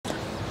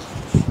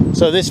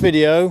So this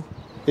video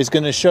is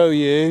going to show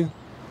you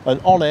an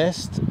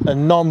honest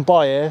and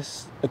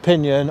non-biased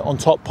opinion on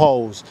top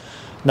poles.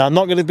 Now I'm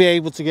not going to be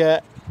able to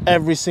get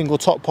every single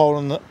top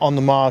pole on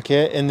the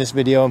market in this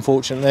video,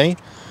 unfortunately,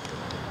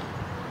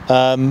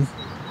 but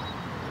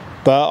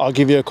I'll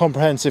give you a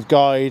comprehensive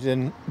guide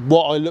and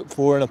what I look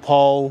for in a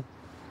pole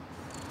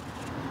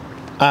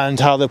and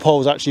how the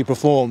poles actually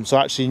perform, so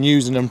actually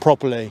using them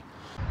properly.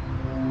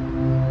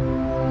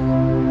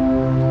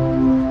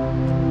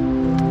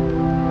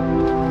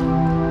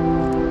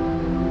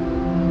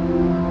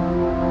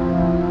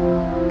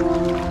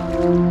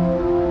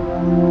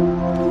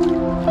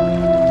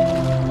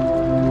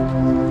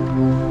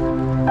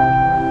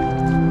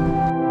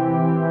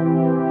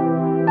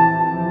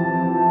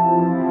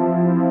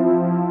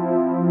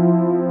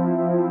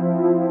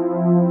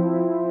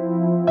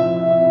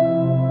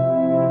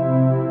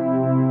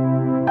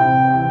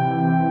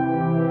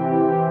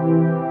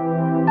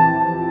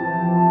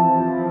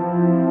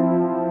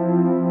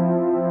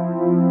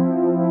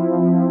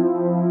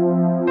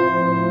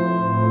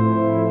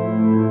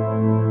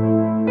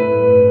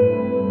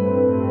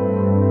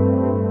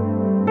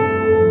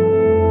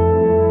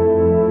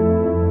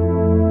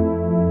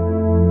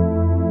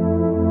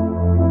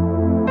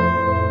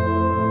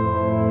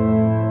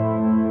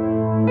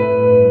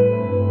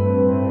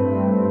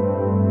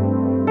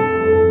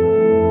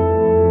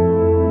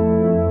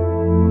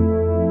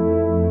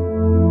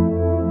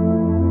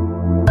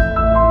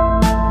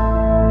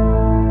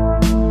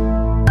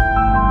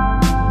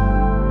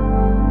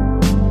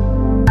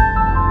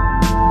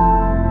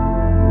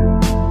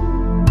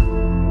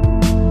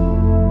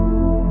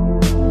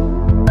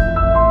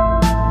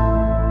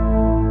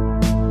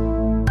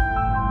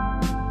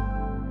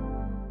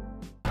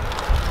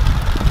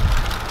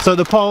 So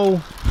the pole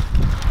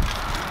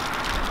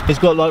has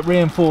got like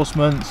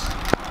reinforcements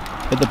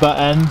at the butt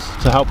end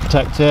to help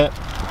protect it.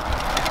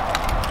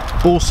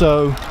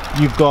 Also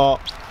you've got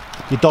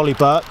your dolly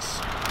butts,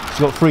 it's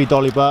got 3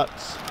 dolly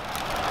butts,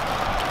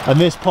 and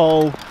this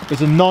pole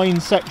is a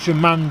 9-section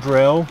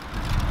mandrel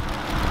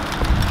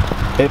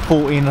at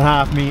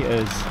 14.5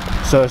 meters.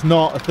 So it's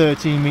not a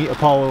 13 meter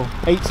pole,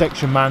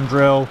 8-section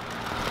mandrel,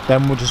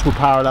 then we'll just with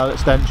parallel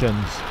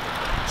extensions.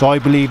 So I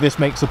believe this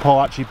makes the pole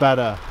actually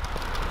better,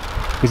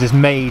 because it's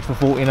made for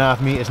 14.5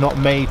 meters, not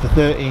made for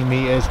 13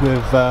 meters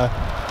with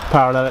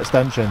parallel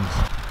extensions.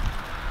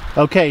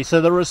 Okay,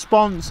 so the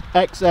Response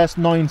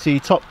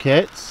XS90 top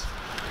kits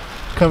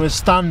come as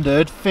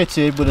standard,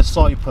 fitted with a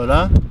side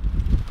puller.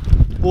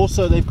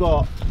 Also they've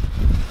got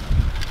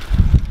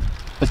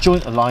a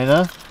joint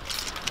aligner,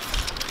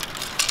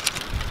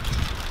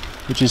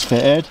 which is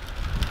fitted.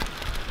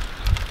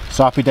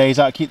 So happy days,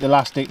 that'll keep the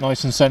elastic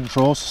nice and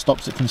central, so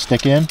stops it from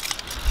sticking.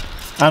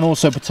 And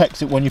also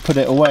protects it when you put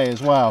it away as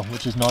well,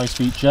 which is a nice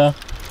feature.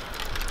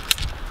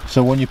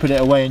 So when you put it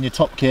away in your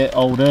top kit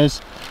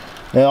holders,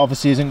 it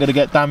obviously isn't going to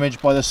get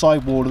damaged by the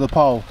sidewall of the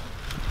pole.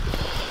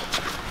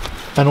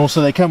 And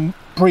also they come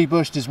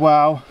pre-bushed as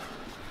well,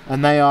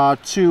 and they are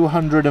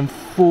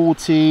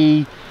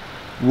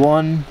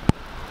 241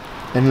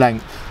 in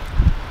length.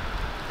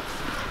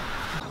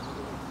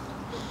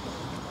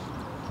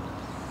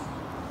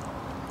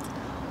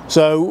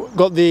 So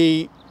got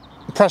the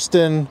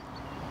Preston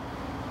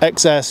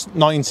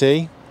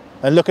XS90,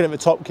 and looking at the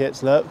top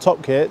kits, look,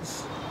 top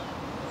kits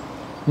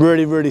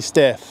really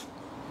stiff.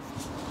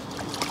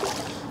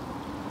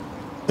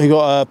 We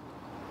got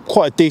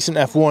quite a decent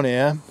F1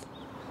 here,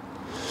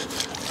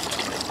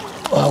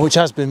 which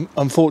has been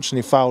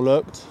unfortunately foul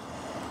looked,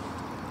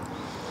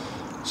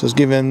 so it's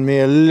giving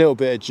me a little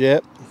bit of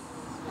jip.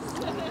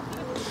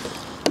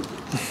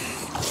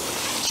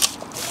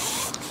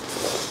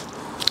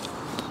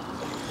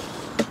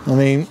 I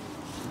mean,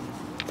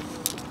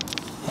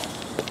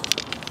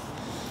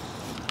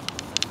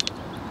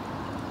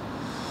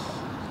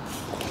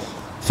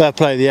 fair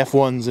play, the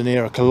F1s in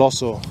here are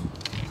colossal.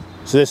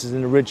 So this is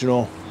an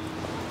original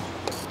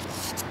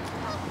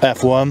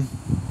F1.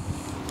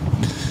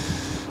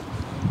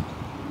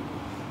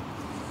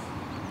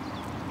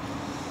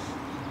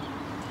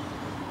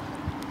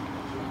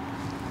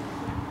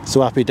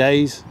 So happy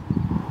days.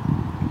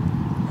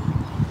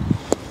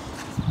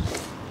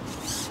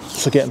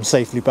 So get them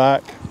safely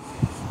back.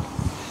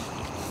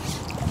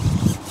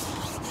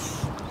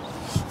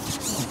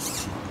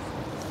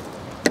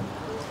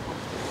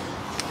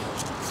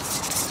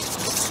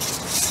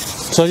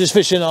 So I'm just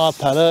fishing our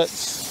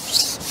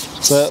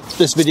pellets, but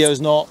this video is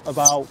not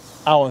about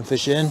how I'm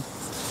fishing,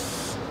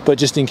 but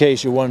just in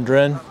case you're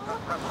wondering.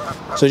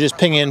 So just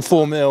ping in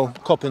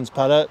 4mm Coppins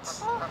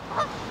pellets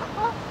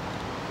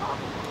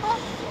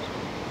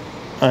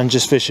and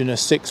just fishing a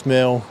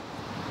 6mm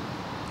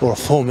or a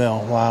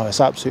 4mm. Wow,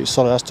 it's absolutely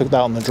solid. I just took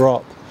that on the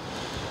drop.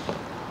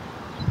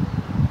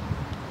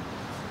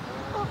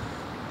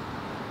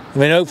 I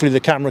mean, hopefully the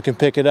camera can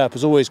pick it up.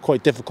 It's always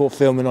quite difficult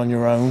filming on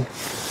your own.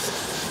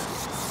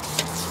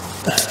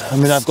 I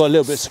mean, I've got a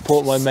little bit of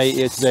support from my mate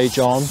here today,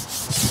 John,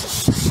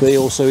 but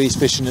he's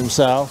fishing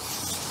himself.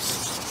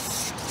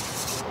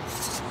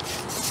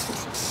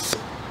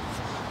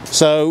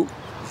 So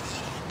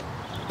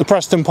The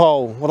Preston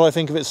pole, what do I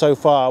think of it so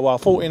far? Well,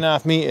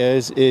 14.5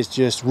 meters is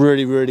just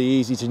really, really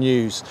easy to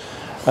use.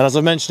 And as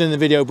I mentioned in the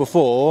video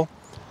before,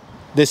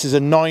 this is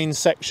a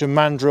 9-section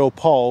mandrel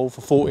pole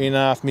for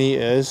 14.5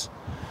 meters.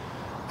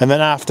 And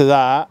then after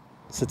that,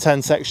 it's the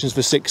 10 sections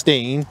for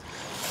 16.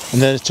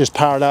 And then it's just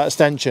parallel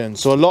extension.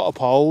 So a lot of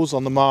poles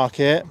on the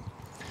market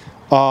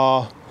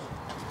are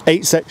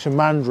 8-section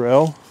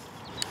mandrel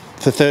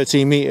for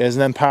 13 meters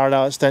and then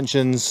parallel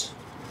extensions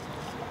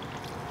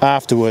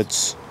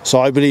afterwards. So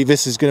I believe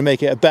this is going to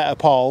make it a better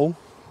pole.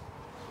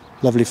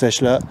 Lovely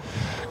fishlet.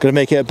 Going to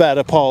make it a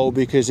better pole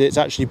because it's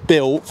actually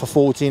built for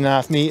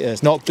 14.5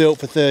 meters, not built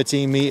for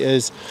 13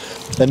 meters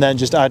and then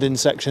just adding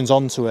sections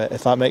onto it,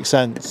 if that makes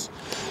sense.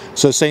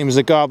 So same as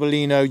the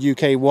Garbolino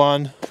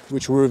UK1,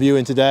 which we're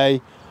reviewing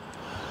today,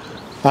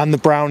 and the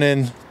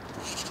Browning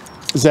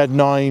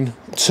Z9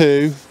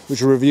 II,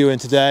 which we're reviewing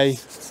today.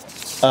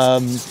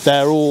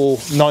 They're all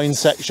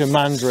 9-section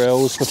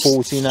mandrels for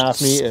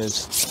 14.5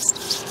 meters.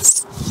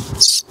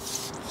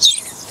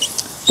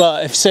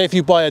 But if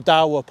you buy a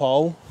Dowler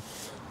pole,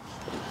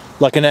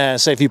 like an air,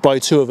 say if you buy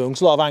 2 of them,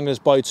 because a lot of anglers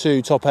buy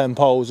 2 top end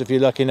poles if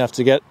you're lucky enough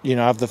to get,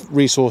 have the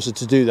resources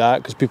to do that,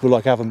 because people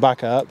like having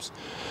backups.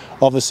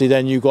 Obviously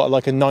then you've got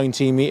like a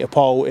 19 meter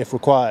pole if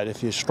required,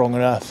 if you're strong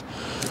enough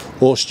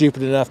or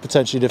stupid enough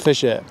potentially to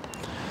fish it.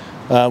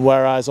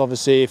 Whereas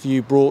obviously if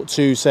you brought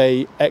 2,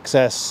 say,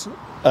 XS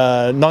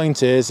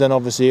 90s, then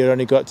obviously you'd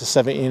only got to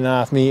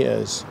 17.5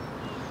 meters.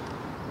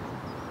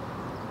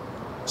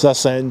 So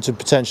that's something to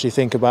potentially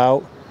think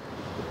about.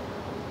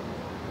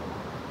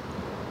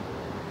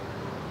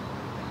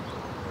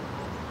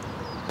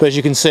 But as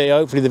you can see,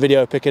 hopefully the video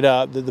will pick it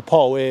up, that the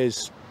pole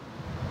is,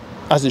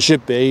 as it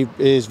should be,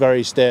 is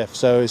very stiff.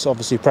 So it's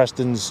obviously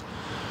Preston's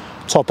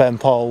top end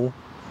pole.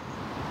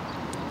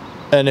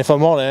 And if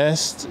I'm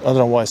honest, I don't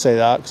know why I say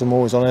that, because I'm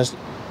always honest,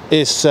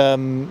 it's a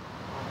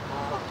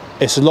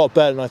lot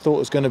better than I thought it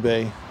was going to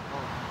be.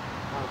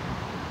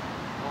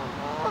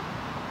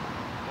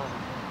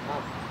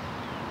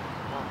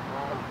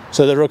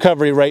 So the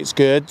recovery rate's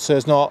good, so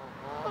it's not,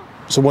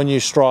 so when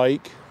you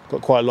strike, got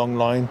quite a long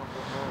line,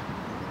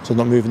 so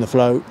not moving the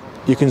float.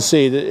 You can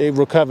see that it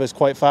recovers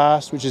quite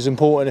fast, which is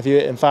important if you're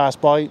hitting fast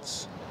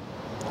bites.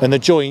 And the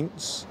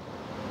joints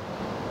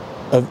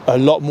are a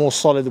lot more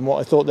solid than what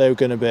I thought they were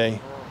going to be.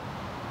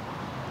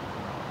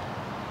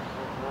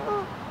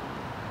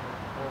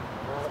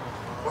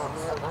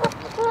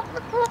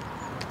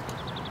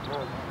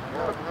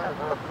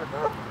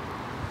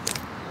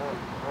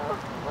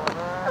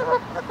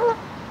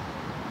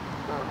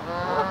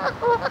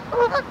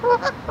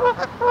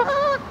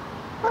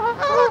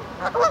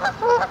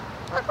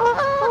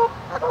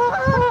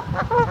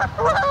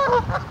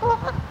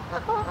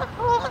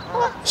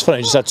 It's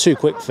funny, just had 2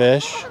 quick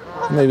fish.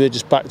 Maybe they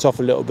just backed off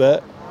a little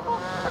bit.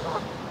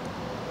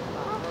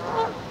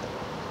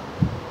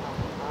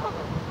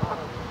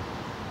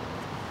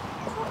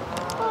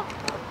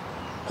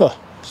 Huh,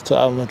 just took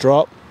that on the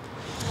drop.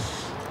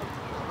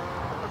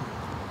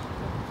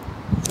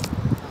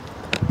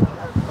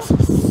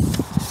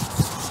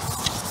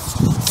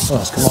 Oh,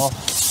 it's come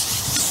off.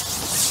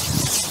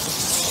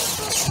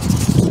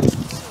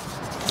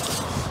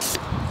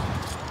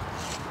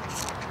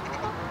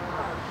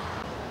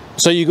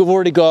 So you've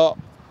already got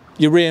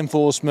your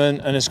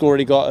reinforcement, and it's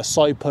already got a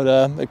side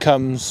puller that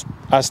comes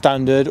as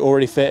standard,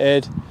 already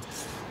fitted.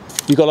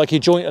 You've got like your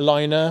joint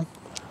aligner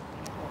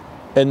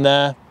in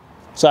there,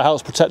 so that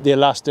helps protect the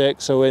elastic.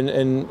 So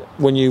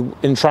when you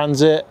in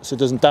transit, so it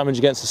doesn't damage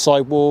against the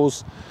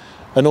sidewalls,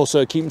 and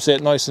also it keeps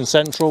it nice and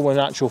central when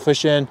actual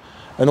fishing.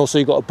 And also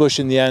you've got a bush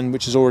in the end,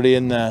 which is already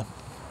in there.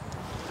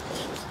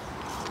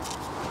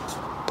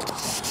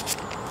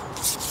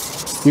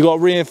 You've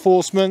got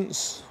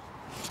reinforcements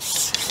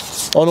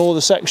on all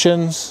the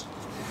sections,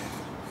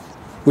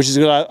 which is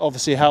going to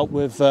obviously help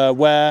with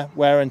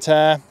wear and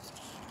tear.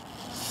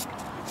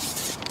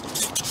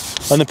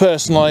 And the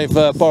person I've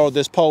borrowed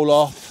this pole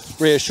off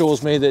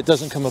reassures me that it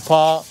doesn't come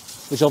apart,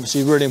 which is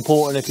obviously really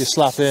important if you're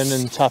slapping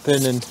and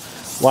tapping and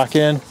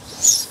whacking.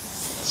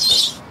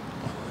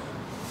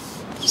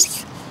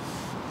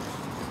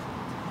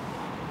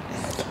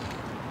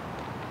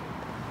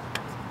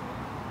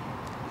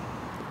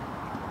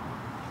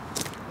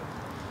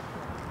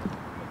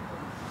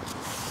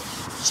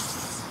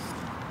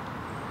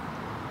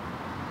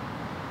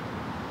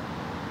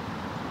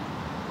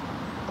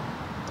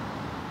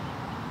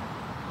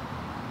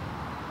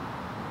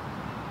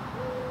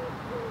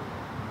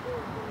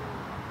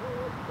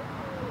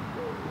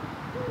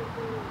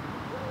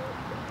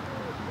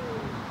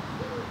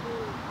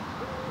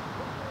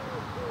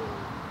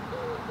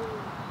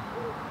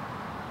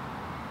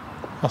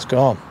 That's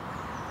gone.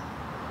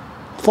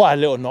 I thought I had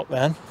a little knock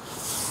then.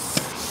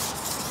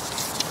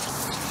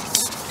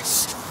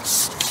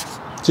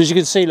 So as you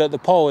can see, look, the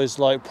pole is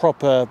like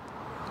proper,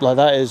 like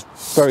that is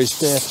very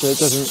stiff, so it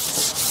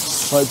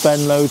doesn't like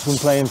bend loads when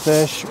playing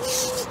fish.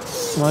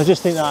 And I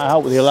just think that'll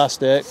help with the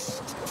elastic.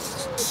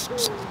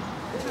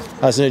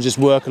 As in it just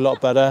work a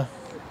lot better.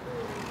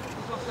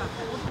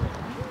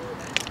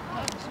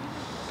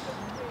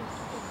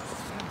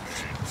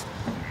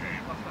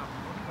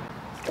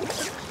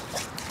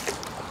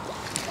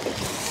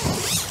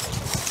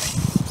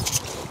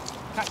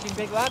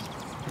 big lad.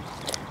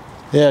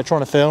 Yeah, trying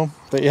to film,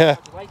 but yeah.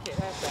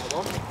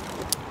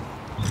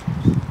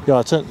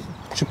 Yeah,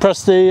 should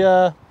press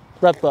the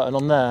red button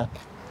on there.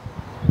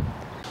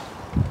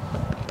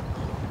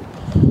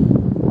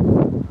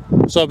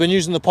 So I've been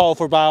using the pole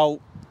for about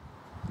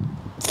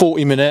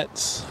 40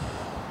 minutes,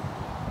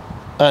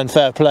 and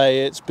fair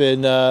play, it's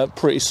been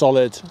pretty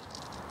solid,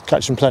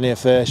 catching plenty of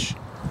fish.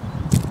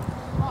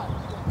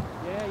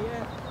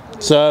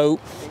 So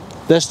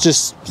let's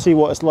just see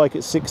what it's like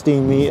at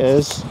 16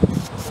 meters.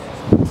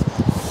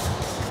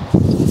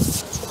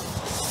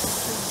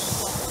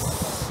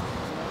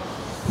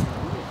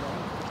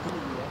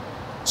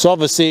 So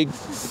obviously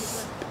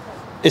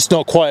it's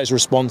not quite as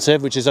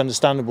responsive, which is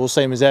understandable,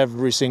 same as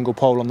every single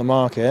pole on the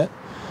market.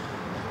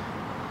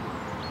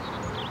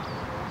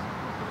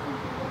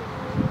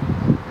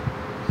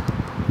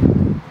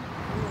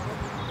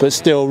 But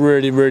still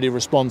really, really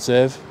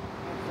responsive.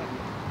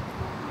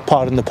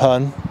 Pardon the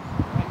pun.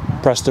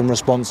 Preston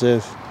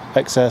responsive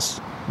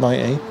XS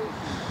 90.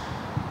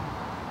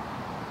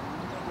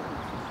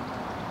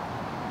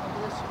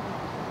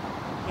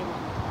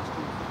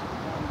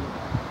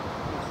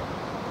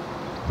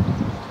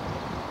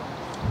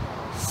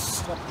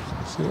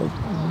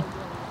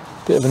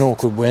 Bit of an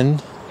awkward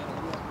wind.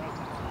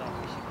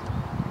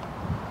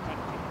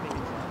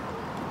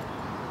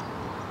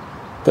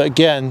 But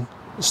again,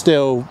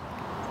 still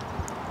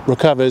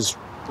recovers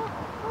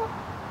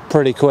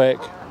pretty quick.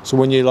 So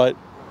when you like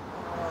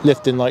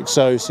lifting like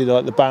so, see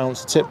like the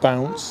bounce, the tip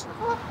bounce.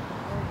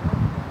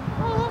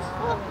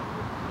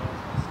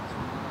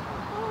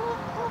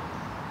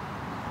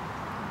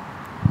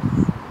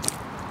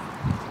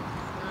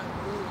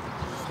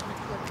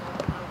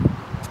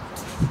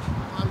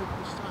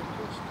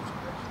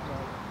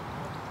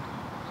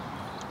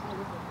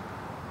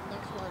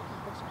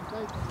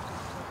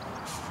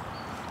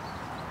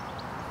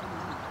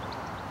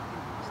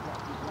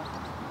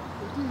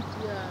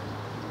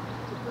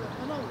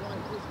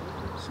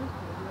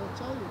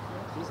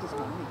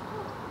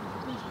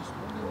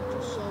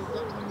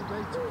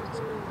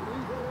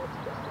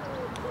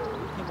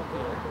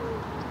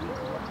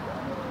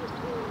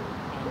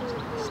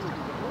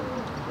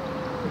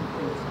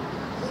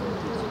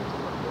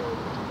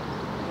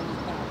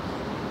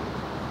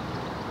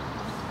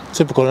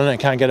 Typical, isn't it?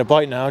 Can't get a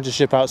bite now, just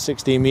ship out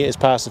 16 meters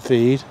past the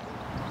feed.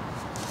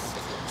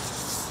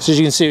 So as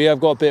you can see, I've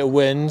got a bit of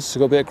wind, so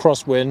I've got a bit of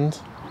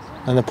crosswind,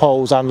 and the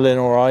pole's handling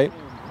all right.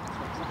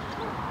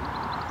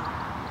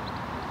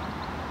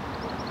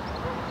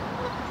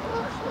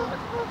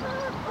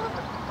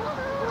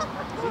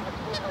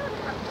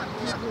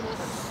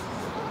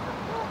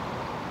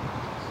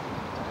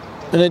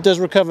 And it does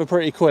recover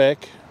pretty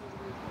quick.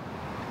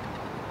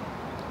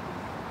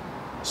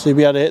 So you'll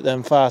be able to hit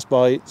them fast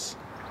bites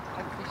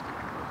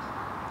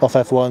off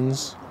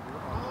F1s.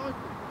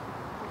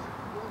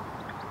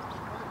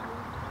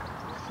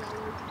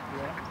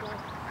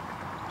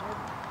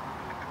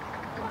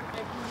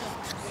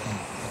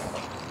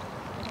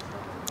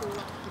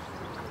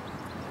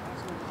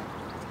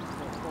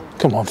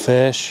 Come on,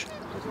 fish.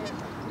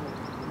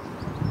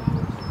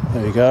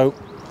 There you go.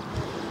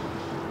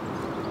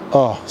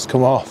 Oh, it's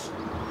come off.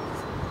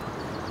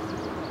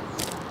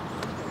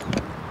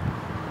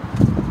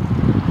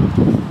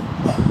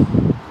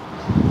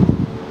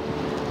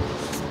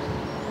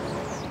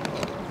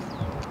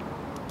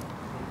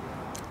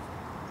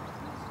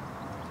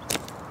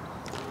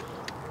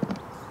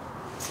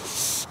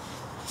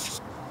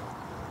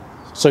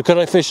 So could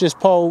I fish this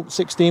pole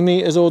 16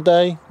 meters all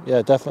day?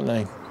 Yeah,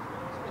 definitely.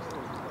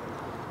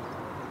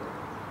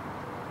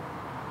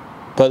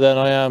 But then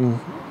I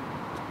am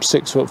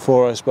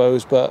 6'4", I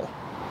suppose, but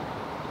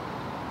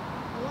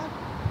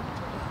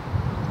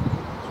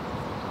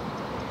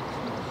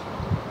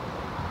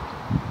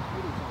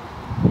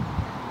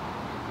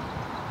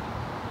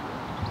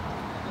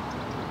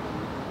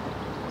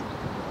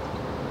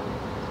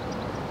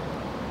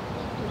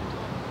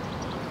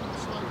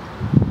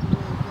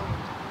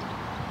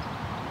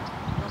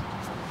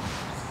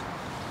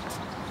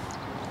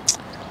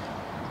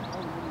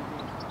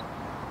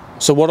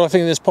so what do I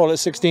think of this pole at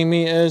 16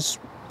 meters?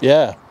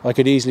 Yeah, I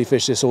could easily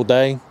fish this all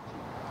day.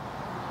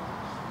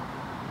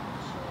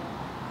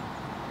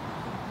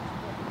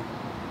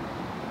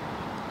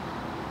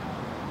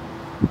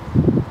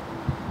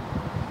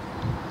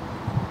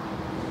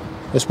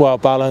 It's well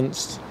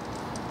balanced.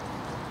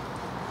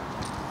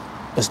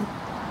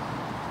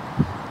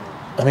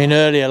 I mean,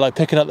 earlier, like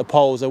picking up the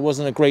poles, there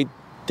wasn't a great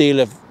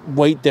deal of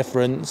weight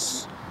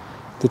difference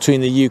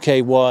between the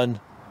UK1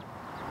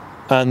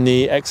 and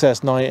the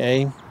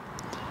XS90.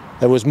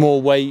 There was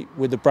more weight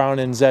with the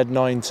Browning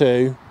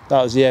Z92.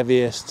 That was the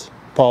heaviest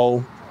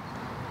pole.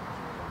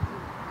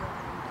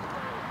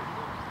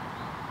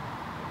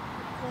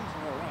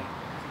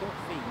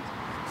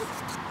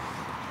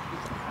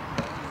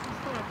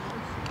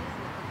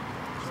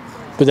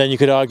 But then you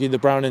could argue the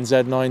Browning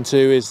Z92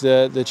 is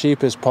the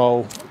cheapest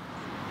pole.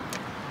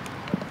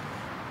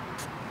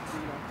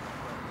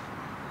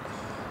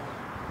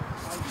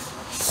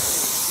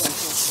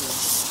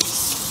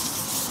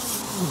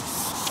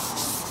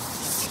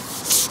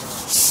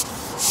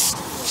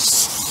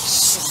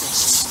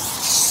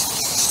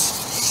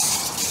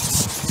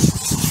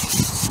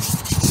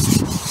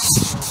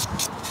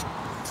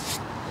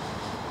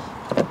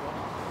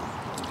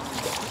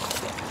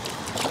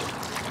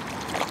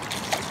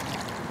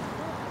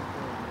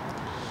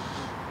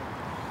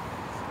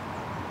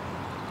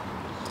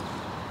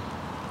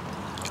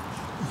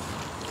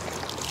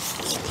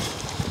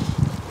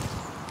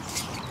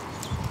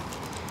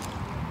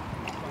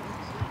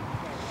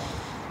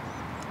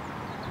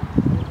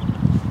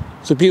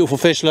 It's a beautiful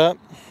fishlet,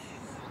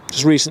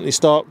 just recently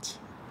stocked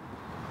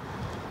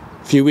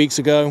a few weeks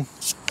ago.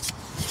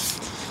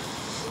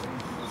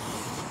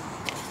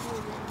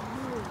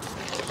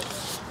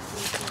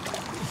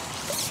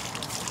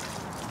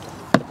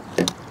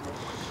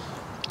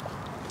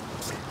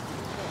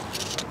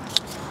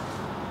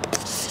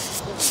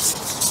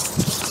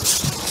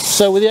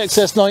 So with the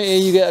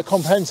XS90 you get a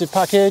comprehensive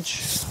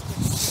package.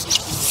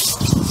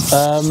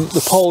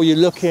 The pole you're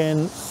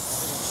looking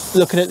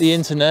at the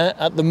internet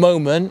at the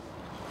moment,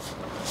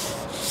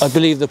 I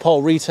believe the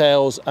pole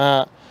retails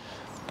at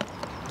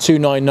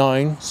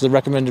 £299, so the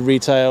recommended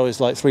retail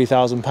is like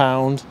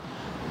 £3,000.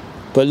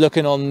 But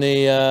looking on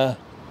the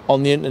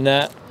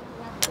internet,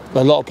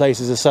 a lot of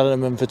places are selling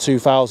them for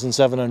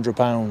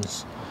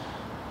 £2,700.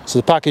 So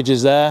the package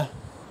is there.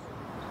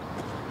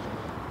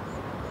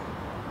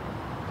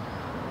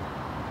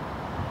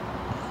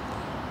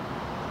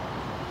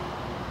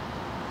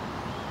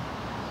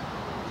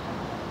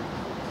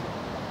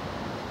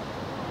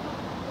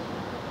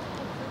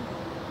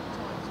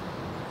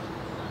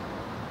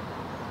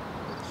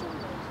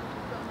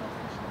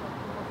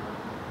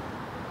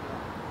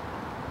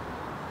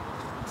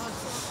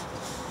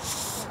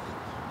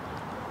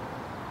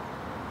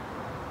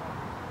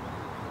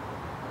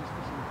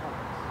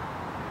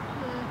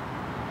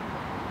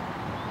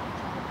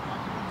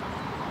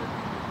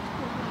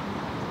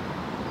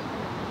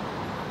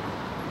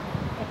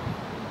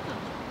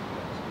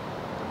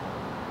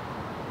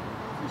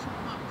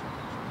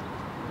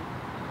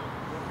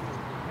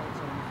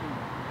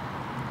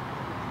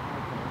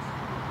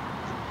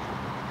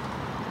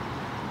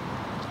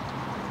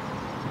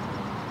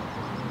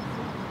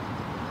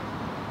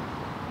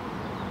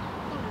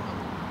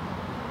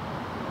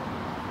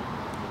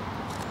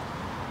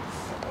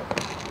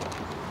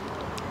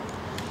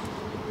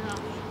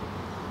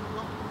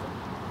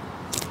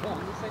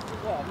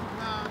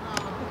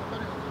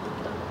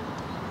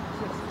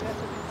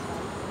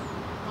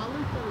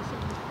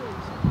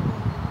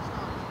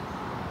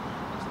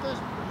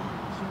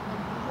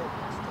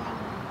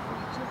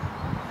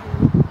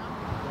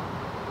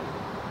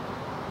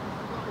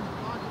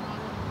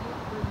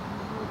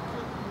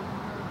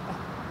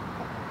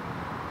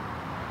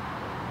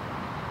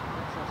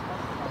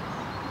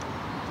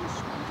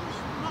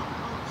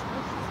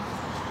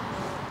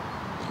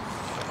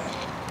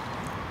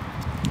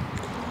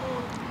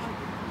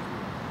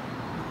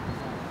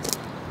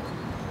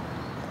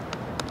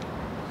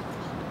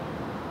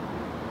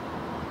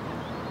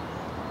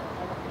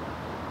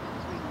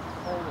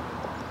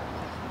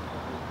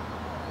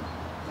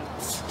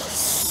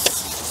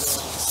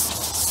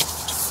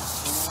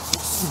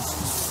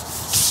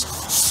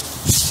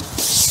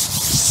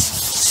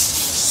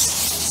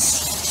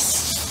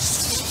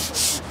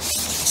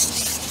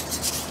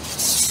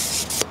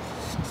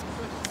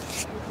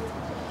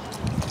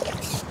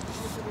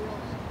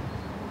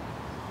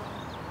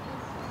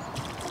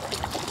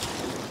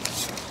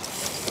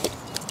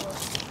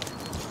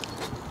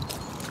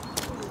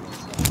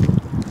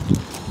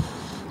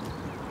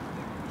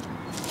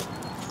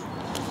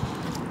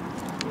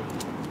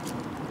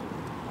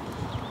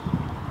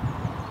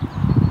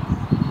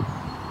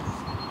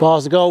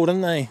 Bars of gold,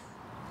 aren't they?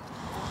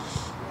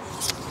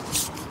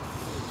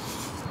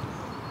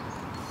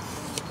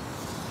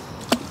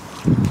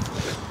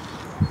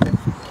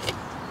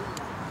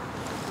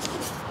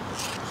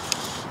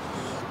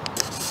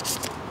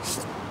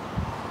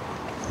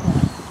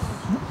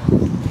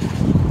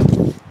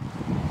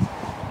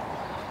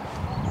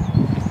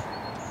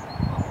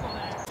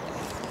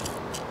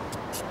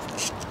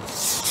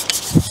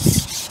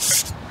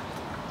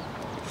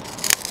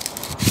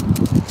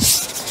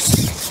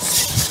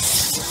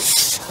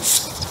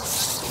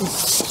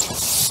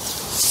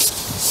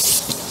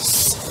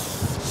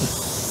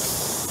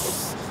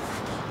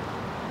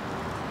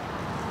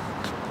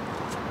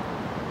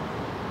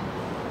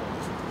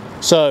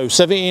 So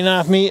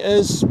 17.5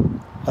 meters.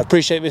 I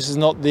appreciate this is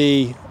not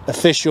the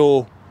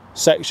official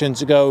section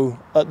to go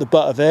at the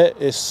butt of it.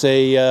 It's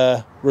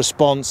a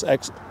Response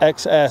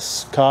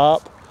XS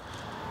carp.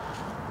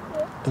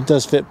 It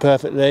does fit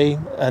perfectly,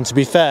 and to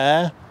be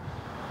fair,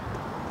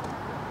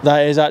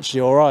 that is actually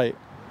all right.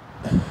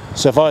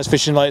 So if I was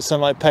fishing like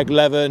something like Peg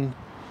 11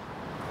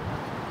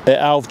 at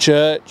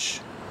Alvechurch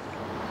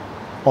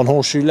on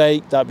Horseshoe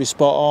Lake, that'd be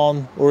spot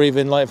on. Or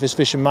even like if it's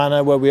fishing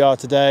Manor where we are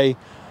today,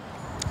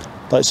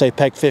 like say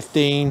Peg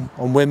 15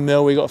 on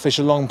Windmill, we got to fish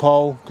a long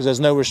pole because there's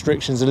no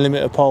restrictions and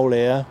limit of pole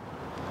here.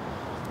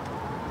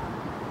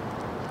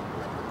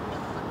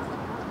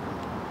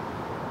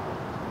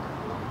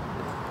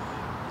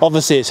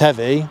 Obviously it's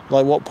heavy,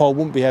 like what pole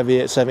wouldn't be heavy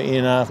at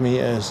 17.5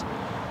 meters?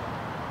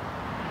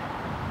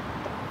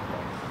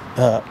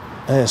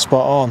 Yeah,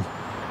 spot on.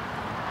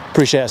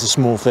 Appreciate it's a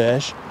small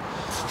fish.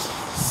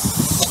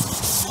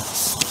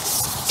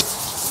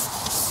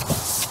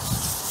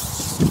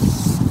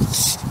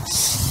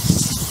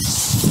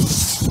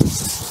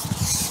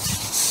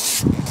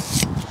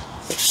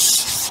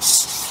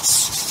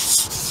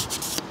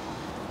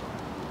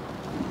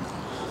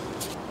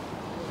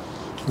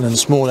 And then the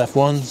small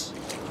F1s.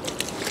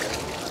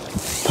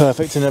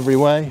 perfect in every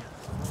way.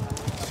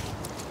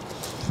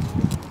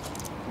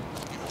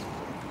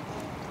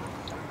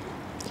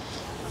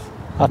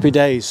 Happy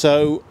days.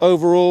 So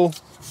overall,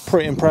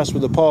 pretty impressed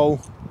with the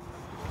pole.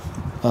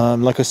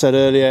 Like I said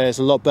earlier, it's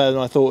a lot better than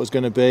I thought it was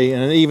going to be,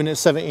 and even at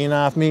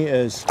 17.5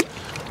 meters,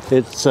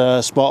 it's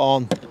spot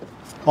on.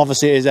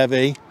 Obviously it is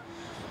heavy,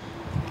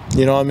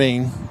 you know what I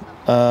mean,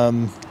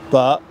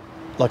 but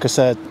like I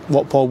said,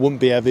 what pole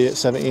wouldn't be heavy at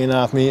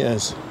 17.5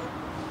 meters?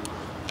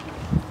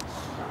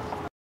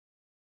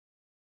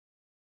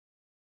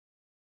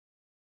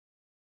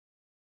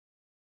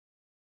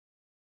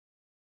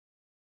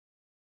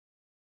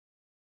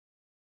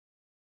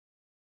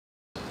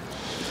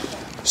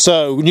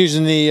 So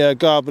using the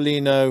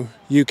Garbolino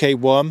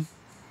UK1,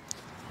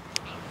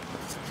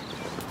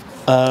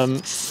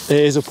 it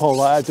is a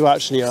pole I do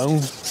actually own.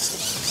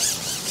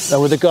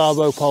 Now with the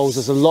Garbo poles,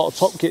 there's a lot of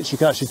top kits you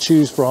can actually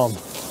choose from.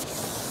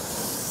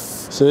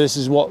 So this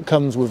is what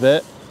comes with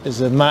it,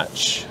 is a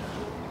match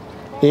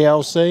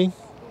ELC.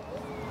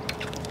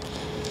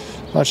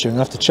 Actually, I'm gonna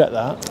have to check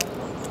that.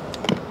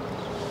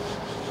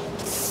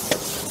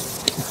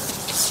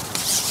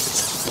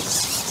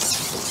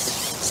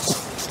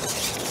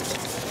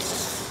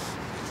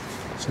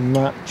 It's a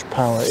match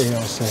power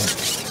ELC.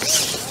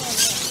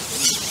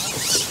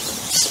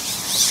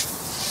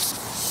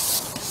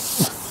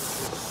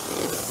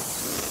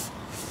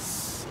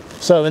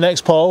 So the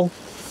next pole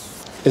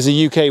is a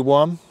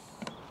UK1.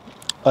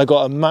 I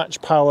got a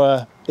match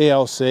power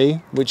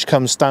ELC, which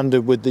comes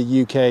standard with the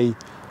UK1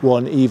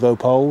 Evo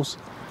poles.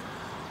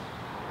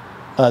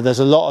 There's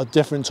a lot of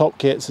different top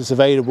kits that's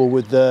available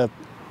with the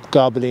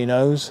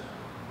Garbolinos.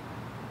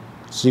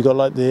 So you've got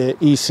like the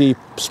EC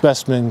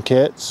specimen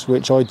kits,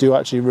 which I do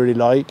actually really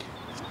like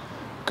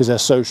because they're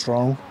so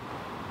strong.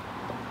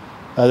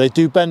 They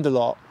do bend a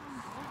lot,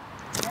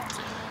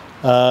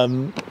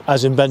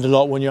 as in bend a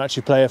lot when you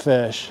actually play a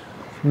fish.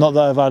 Not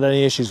that I've had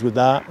any issues with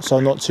that, so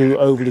I'm not too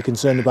overly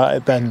concerned about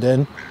it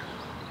bending.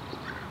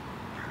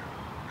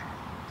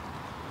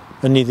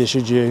 And neither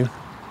should you.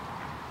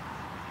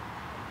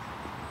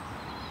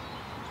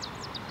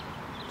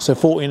 So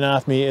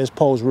 14.5 meters,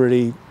 pole's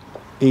really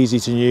easy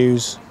to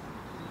use.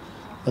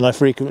 And I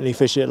frequently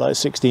fish it like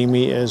 16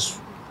 meters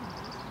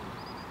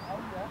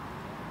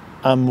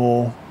and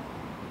more.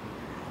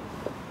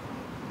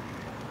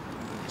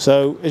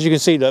 So as you can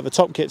see, look, the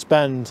top kits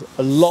bend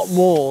a lot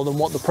more than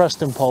what the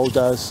Preston pole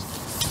does.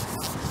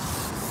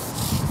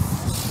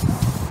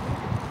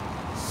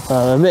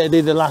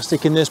 Admittedly, the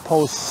elastic in this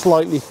pole is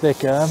slightly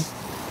thicker.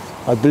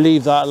 I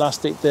believe that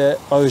elastic that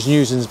I was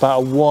using is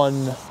about a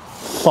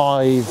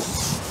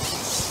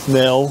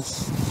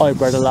 1.5mm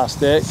hybrid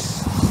elastic.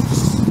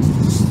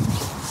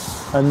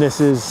 And this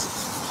is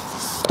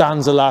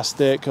Dan's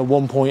elastic, a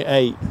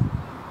 1.8.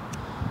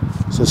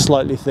 So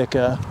slightly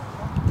thicker.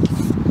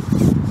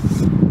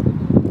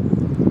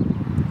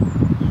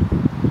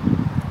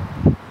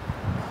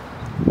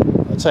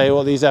 Tell you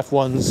what, these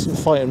F1s are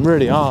fighting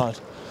really hard.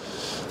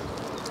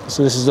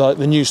 So this is like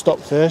the new stock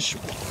fish.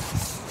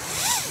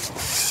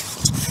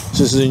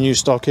 So this is a new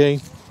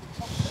stocky.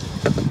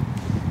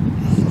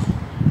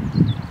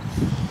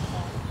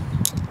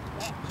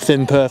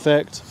 Fin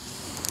perfect.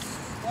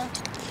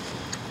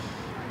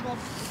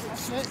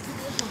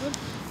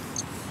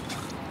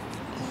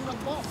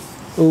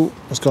 Oh,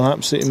 it's gone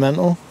absolutely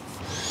mental.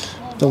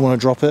 Don't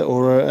want to drop it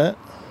or hurt it.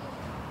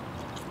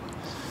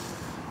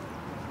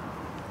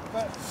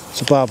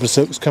 So barbless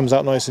hooks comes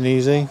out nice and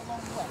easy.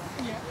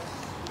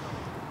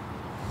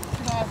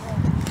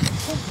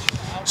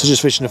 So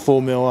just fishing a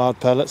 4mm hard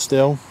pellet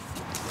still.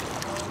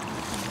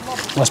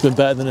 That's been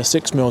better than a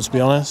 6mm to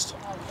be honest.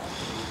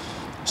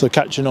 So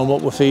catching on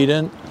what we're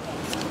feeding.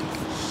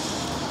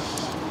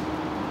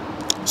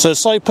 So the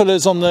side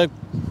pullers on the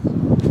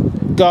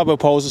Garbo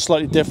poles are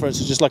slightly different.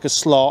 So just like a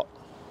slot,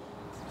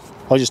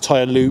 I just tie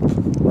a loop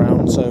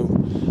around. So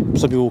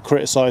some people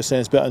criticise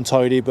saying it's a bit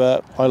untidy,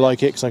 but I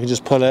like it because I can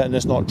just pull it and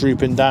it's not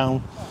drooping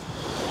down.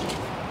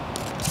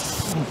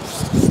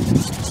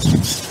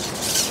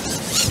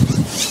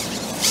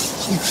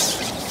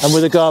 And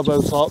with the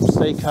Garbo tops,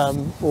 they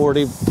come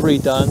already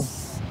pre-done,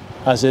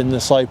 as in the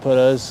side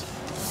pullers.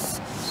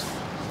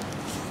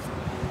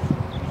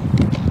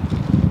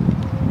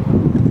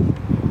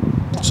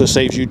 So it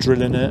saves you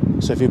drilling it.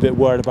 So if you're a bit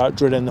worried about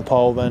drilling the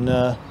pole, then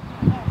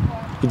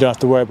you don't have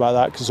to worry about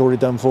that because it's already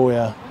done for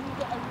you.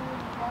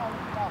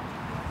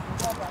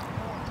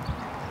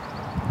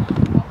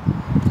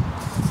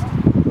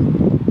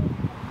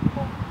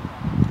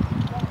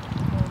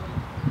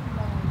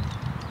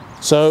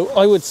 So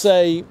I would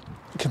say,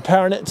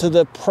 comparing it to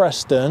the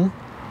Preston,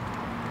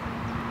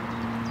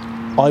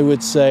 I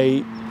would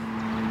say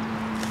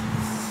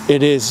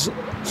it is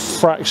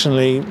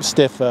fractionally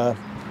stiffer.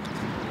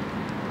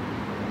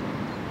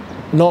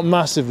 Not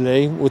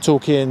massively, we're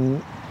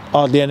talking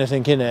hardly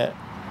anything in it.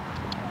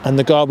 And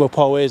the Garbo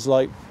pole is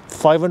like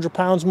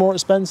 £500 more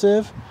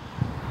expensive.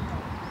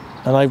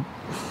 And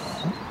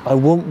I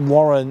wouldn't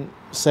warrant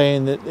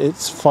saying that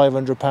it's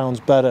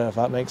 £500 better, if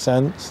that makes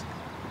sense.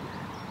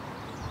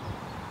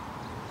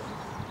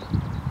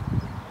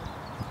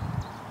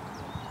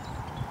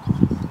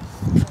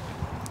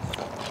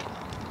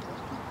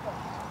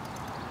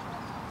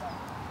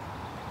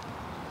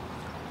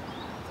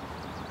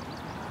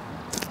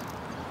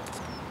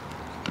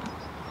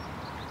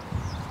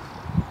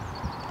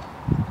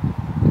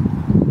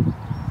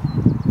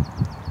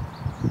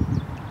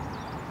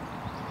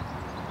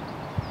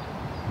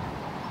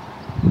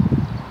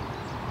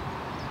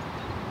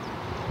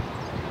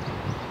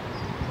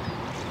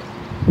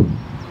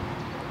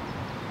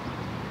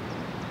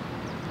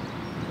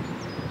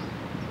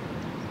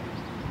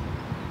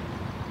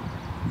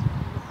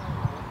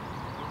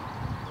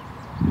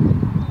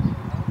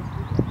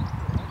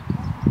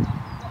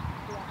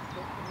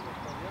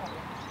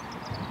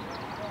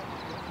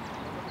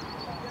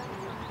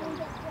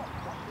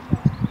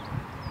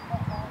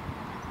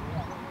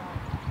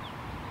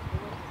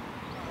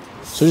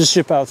 So just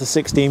ship out to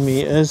 16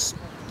 meters.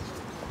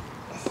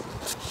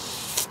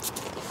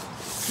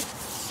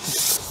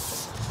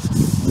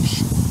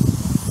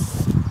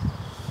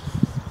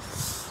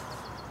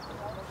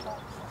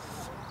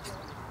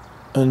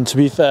 And to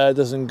be fair, it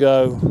doesn't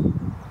go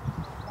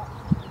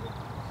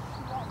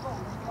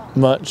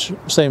much,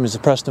 same as the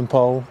Preston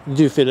pole. You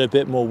do feel a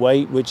bit more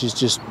weight, which is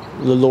just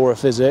the law of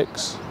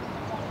physics.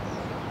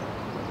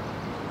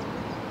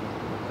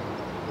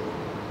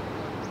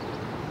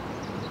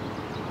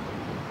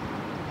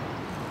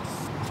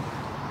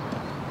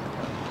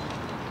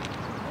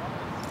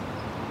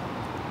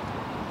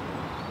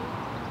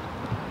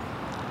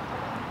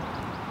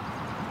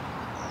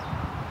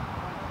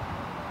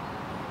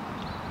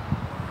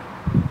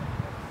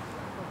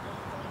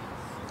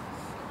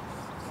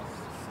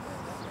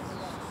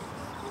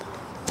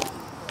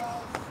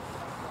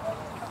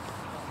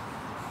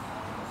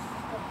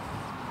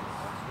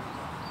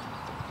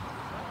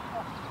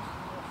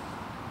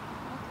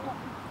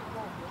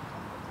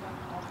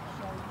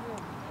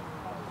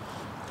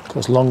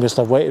 It's the longest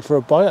I've waited for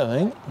a bite, I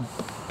think.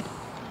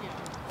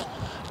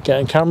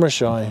 Getting camera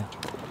shy.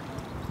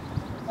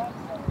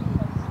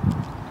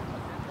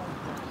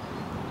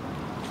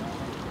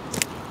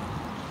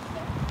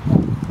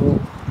 Oh,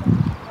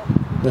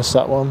 missed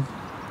that one.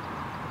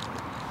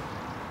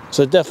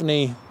 So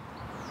definitely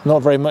not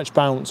very much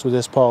bounce with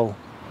this pole.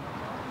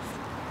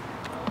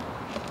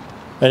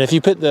 And if you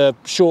put the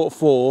short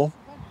 4,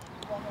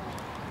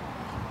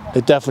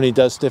 it definitely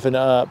does stiffen it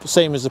up.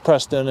 Same as the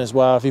Preston as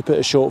well. If you put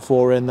a short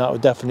 4 in, that would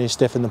definitely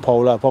stiffen the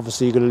pole up.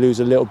 Obviously you're going to lose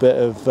a little bit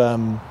of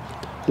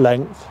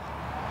length.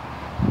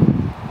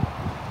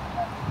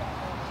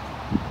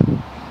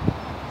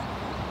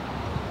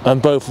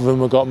 And both of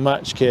them have got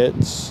match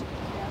kits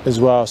as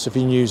well, so if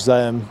you use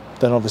them,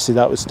 then obviously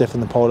that would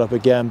stiffen the pole up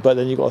again. But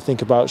then you've got to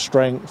think about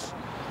strength.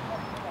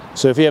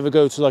 So if you ever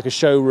go to like a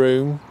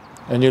showroom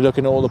and you're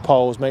looking at all the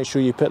poles, make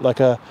sure you put like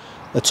a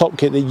top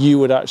kit that you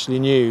would actually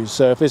use.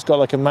 So if it's got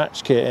like a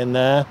match kit in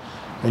there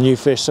and you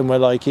fish somewhere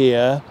like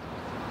here,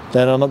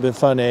 then I'm not being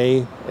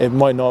funny, it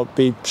might not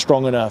be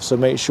strong enough. So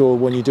make sure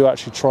when you do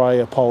actually try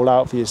a pole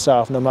out for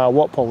yourself, no matter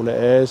what pole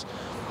it is,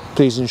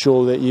 please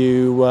ensure that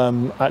you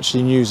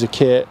actually use a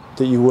kit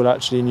that you will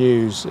actually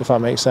use, if that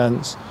makes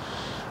sense.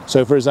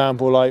 So for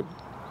example, like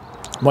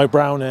my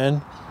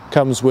Browning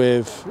comes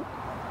with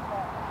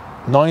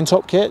 9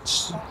 top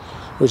kits,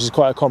 which is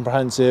quite a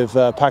comprehensive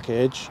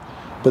package.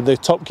 But the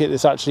top kit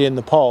that's actually in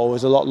the pole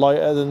is a lot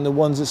lighter than the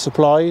ones that's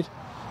supplied.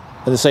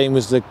 And the same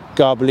as the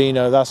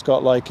Garbolino, that's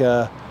got like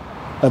a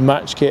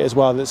match kit as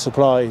well that's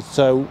supplied.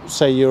 So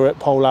say you're at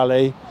Pole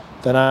Alley,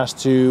 then ask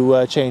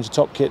to change the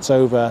top kits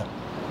over,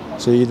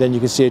 so then you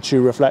can see a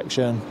true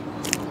reflection.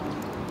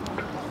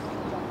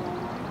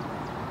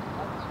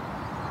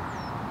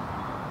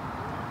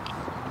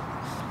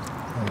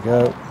 There you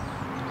go.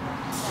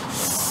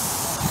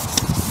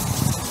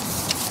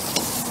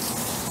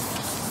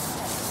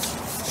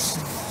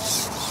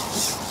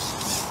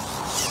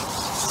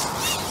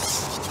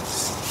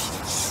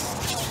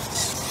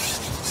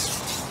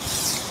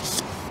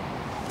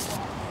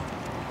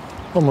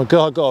 Oh my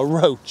god, I got a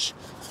roach.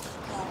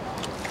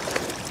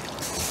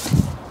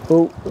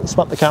 Oh,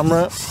 smack the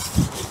camera.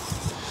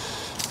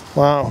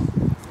 Wow,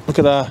 look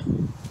at that.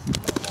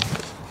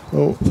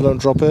 Oh, don't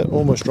drop it,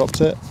 almost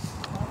dropped it.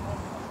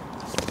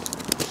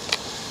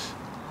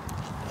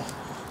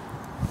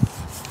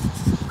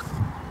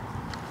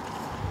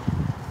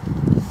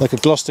 Like a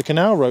Gloucester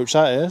Canal roach,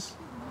 that is.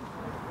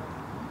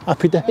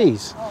 Happy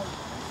days.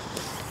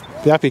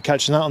 Be happy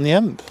catching that on the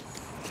Emp.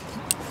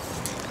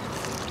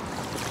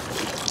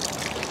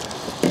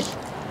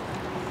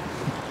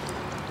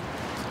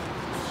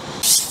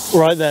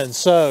 Right then,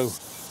 so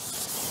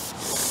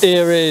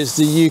here is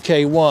the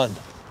UK1,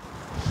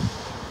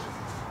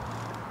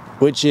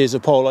 which is a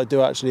pole I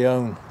do actually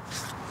own.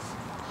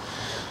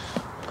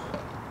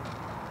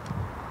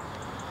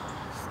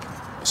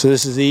 So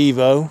this is the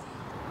Evo.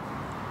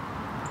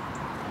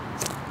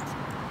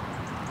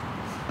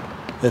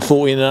 They're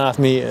 14.5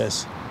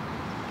 meters.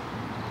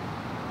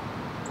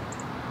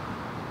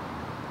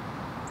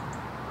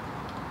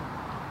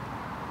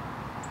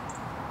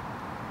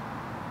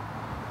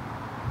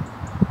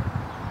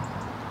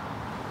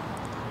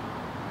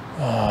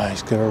 Oh,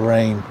 it's gonna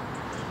rain.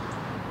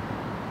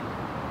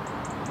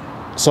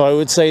 So I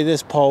would say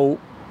this pole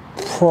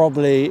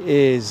probably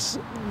is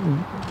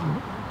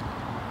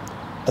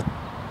a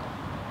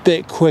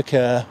bit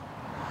quicker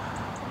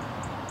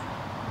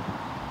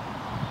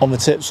on the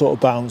tip sort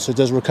of bounce, so it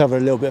does recover a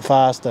little bit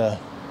faster.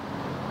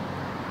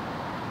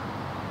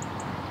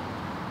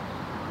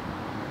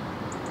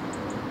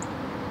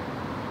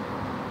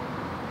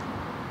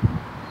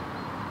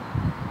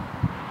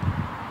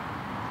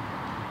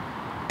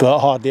 But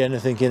hardly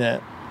anything in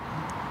it.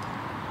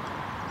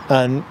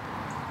 And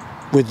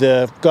with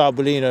the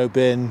Garbolino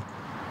being,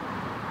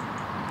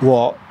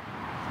 what,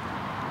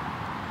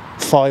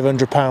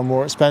 £500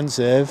 more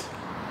expensive,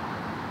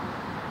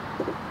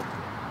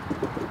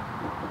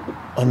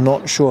 I'm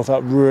not sure if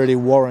that really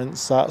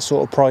warrants that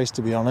sort of price,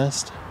 to be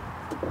honest.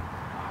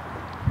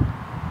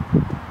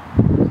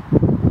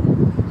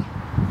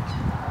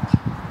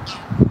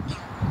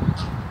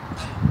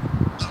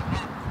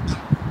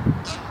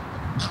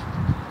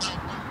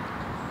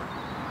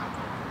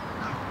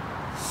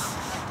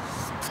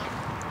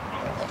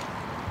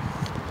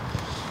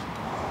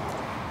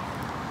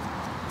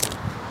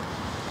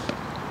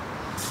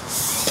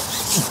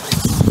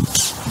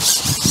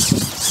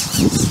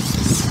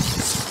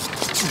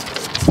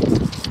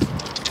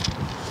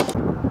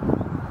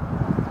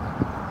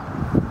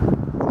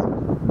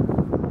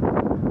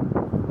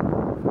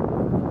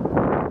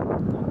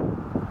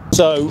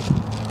 So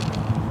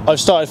I've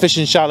started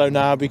fishing shallow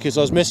now because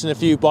I was missing a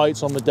few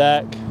bites on the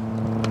deck,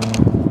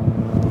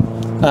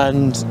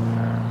 and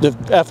the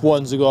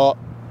F1s have got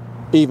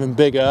even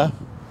bigger,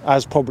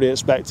 as probably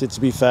expected,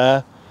 to be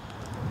fair.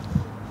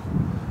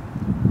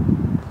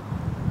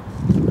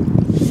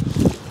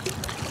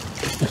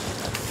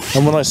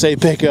 And when I say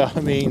bigger,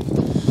 I mean, I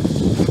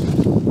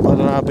don't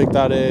know how big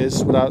that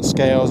is without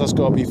scales. That's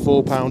got to be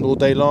 4 pound all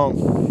day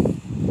long.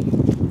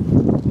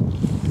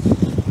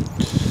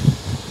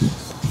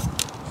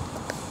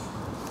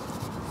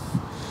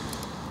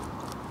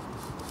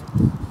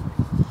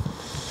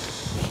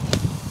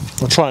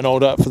 I'll try and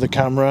hold up for the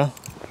camera.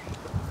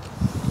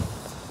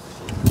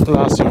 The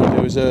last thing I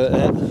do is hurt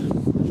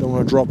it. Don't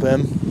want to drop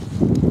him.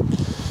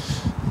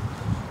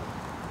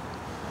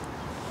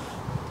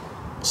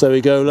 So there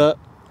we go, look.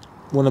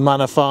 One of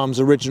Manor Farm's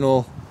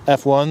original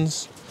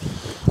F1s.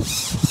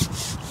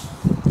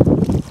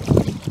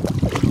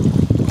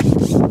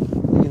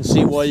 You can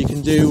see why you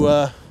can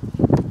do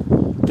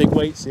big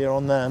weights here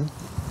on them.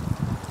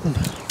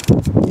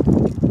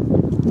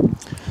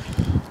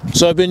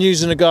 So I've been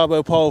using a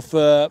Garbo pole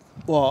for,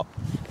 what,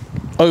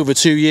 over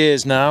 2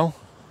 years now.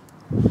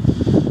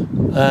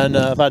 And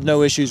I've had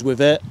no issues with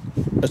it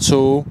at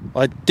all.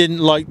 I didn't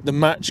like the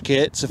match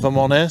kits, if I'm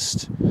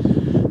honest.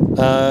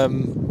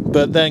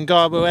 But then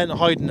Garbo ain't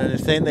hiding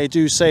anything. They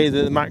do say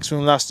that the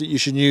maximum elastic you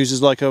should use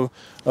is like a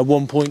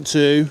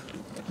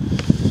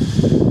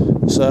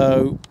 1.2.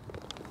 So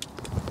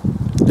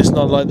it's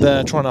not like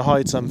they're trying to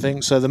hide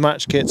something. So the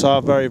match kits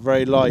are very,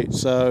 very light.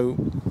 So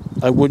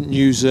I wouldn't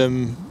use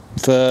them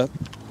for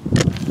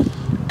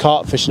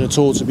carp fishing at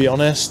all, to be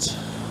honest,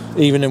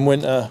 even in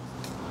winter.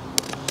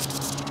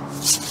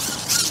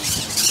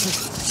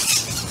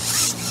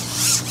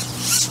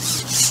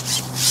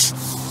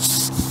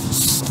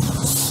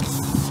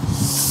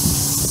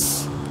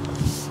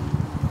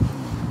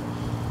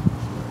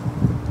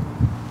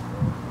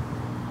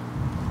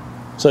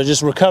 So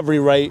just recovery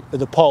rate of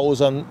the poles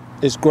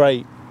is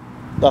great.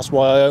 That's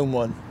why I own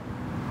one.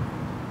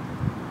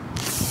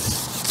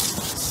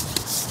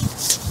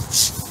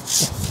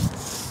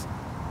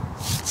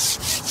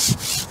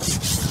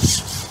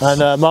 And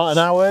Martin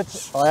Howard,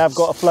 I have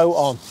got a float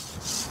on,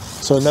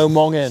 so no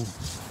monging.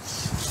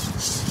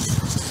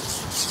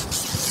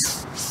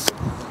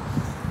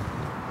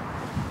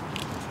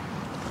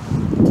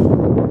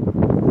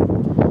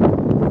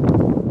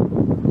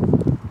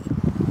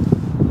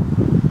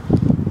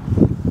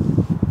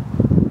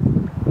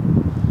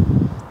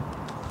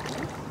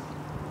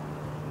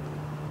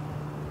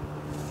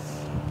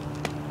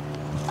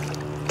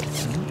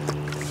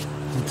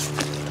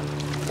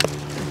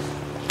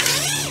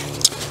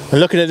 And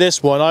looking at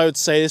this one, I would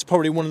say it's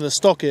probably one of the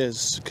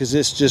stockers, because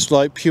it's just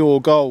like pure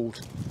gold.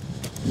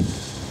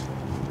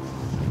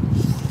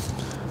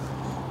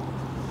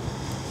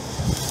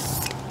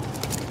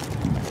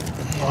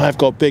 I've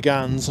got big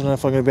hands. I don't know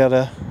if I'm going to be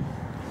able to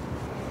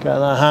get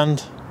that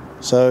hand.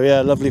 So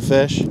yeah, lovely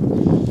fish.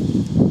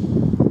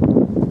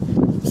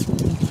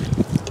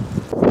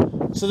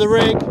 So the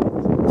rig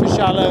for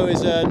shallow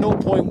is a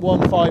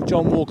 0.15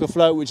 John Walker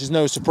float, which is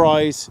no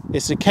surprise.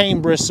 It's a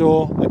cane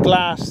bristle, a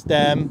glass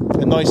stem,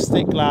 a nice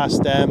thick glass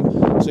stem,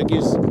 so it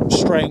gives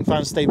strength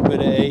and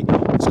stability.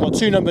 It's got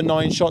 2 number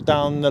 9 shot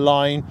down the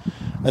line,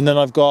 and then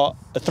I've got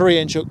a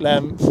 3-inch hook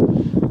length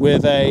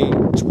with a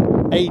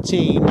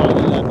 18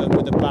 911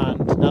 with a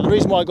band. Now the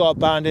reason why I got a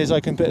band is I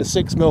can put a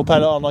 6mm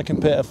pellet on, I can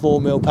put a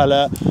 4mm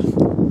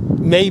pellet,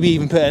 maybe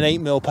even put an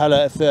 8mm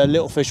pellet if the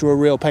little fish were a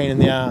real pain in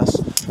the ass,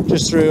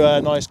 just through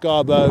a nice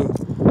Garbo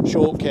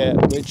short kit,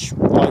 which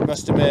I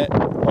must admit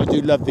I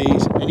do love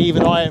these, and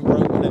even I haven't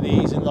broke one of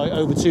these in like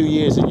over 2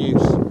 years in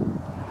use.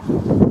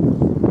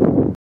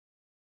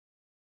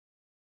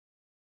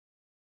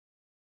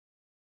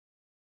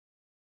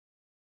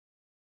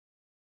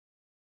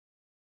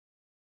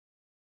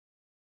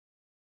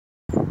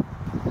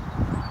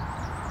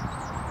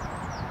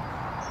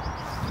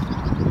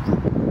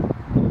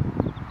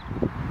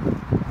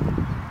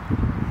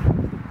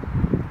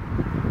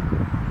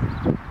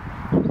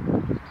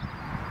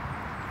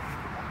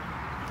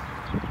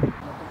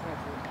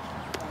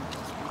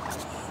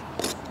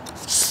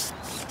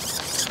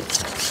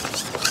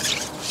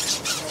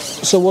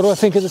 So what do I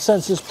think of the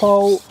Sensas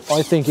pole?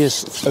 I think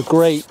it's a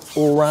great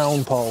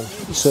all-round pole.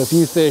 So if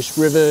you fish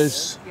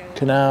rivers,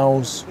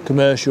 canals,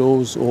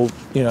 commercials, or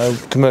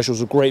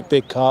commercials with great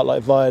big carp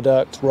like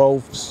viaducts,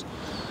 rolfs,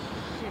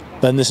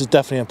 then this is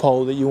definitely a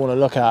pole that you want to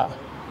look at.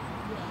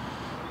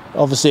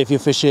 Obviously if you're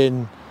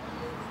fishing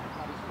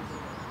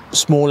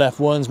small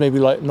F1s, maybe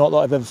like, not that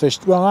I've ever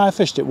fished, well I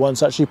fished it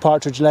once actually,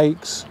 Partridge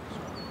Lakes,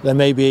 then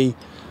maybe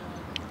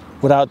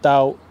without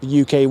doubt the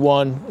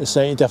UK1 is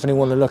something you definitely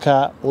want to look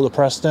at, or the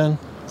Preston.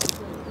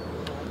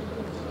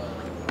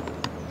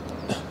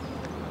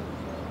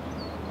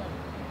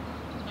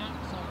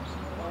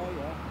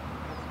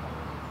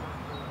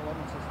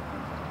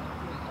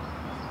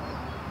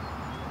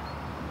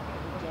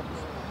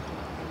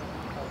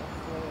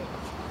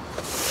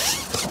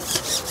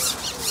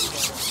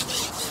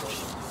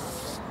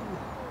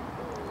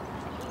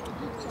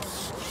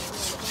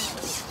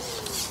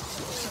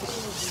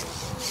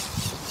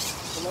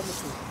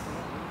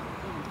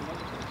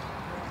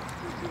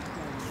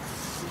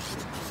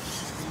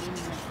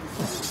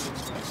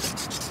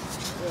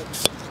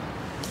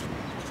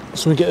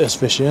 So we get this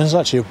fish in. It's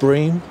actually a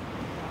bream.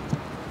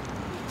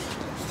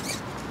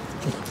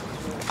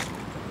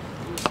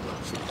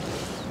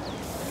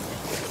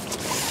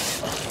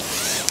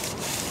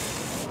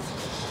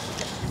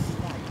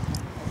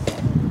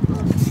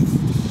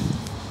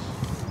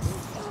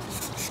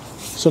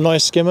 It's a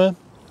nice skimmer.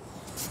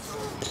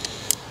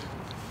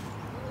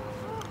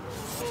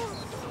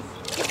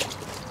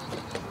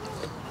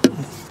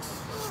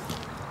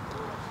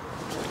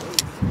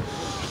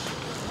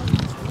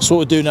 So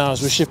what we'll do now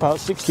is we'll ship out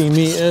 16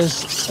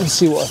 metres and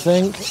see what I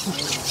think.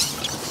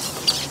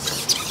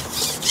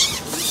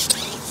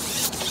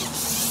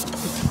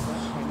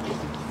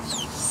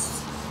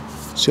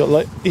 So you've got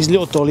like these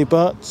little dolly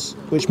butts,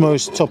 which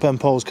most top end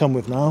poles come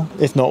with now,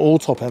 if not all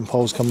top end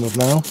poles come with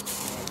now.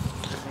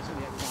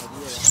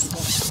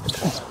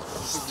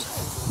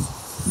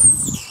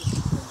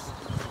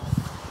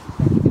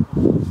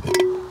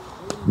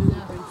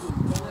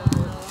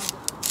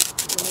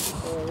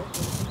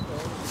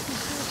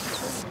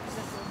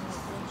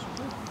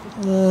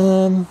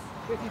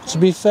 To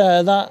be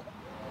fair, that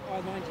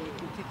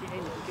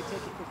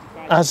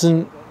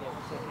hasn't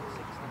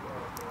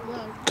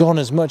gone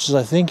as much as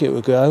I think it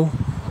would go.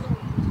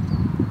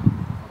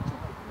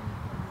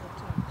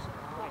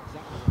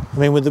 I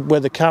mean,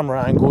 with the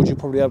camera angled, you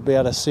probably be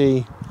able to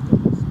see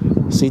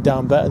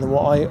down better than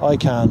what I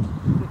can.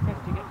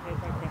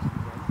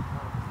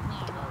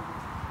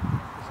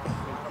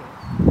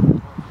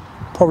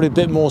 Probably a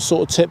bit more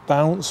sort of tip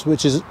bounce,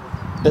 which is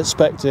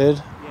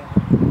expected.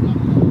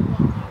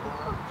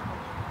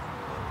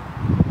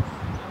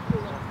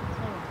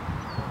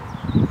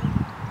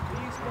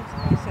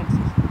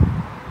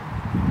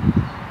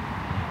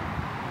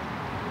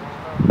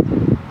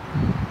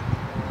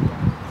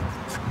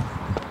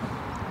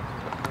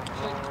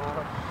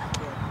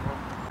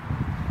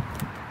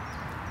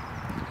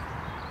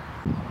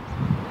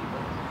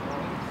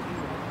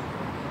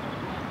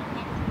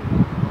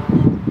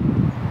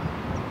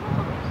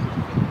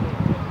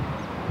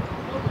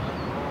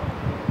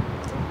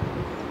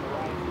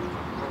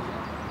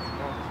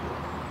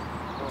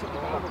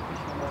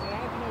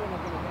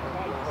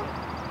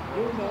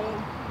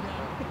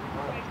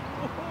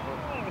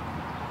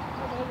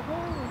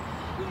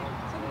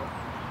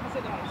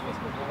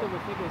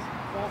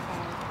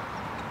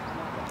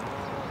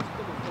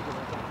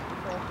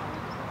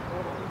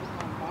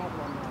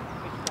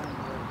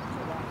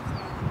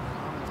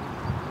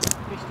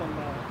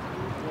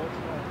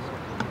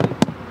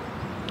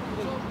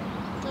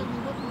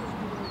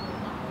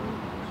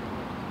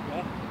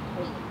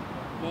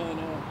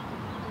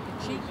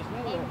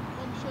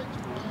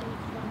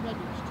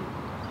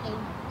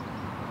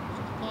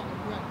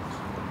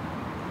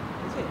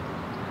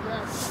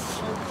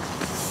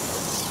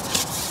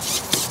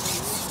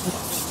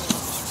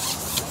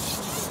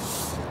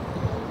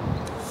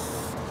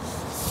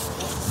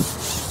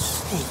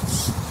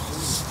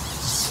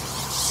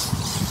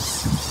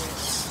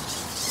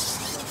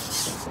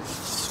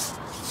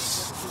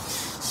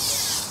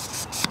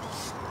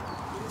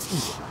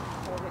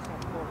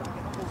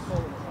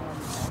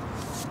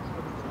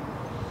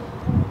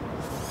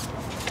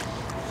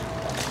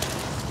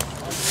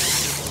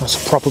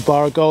 That's a proper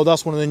bar of gold.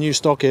 That's one of the new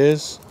stock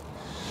ears.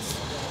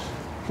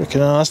 Freaking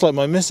hell, that's like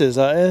my missus,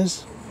 that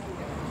is.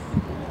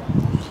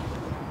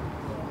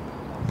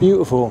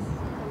 Beautiful.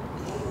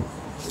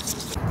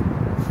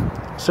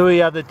 So we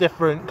have the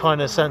different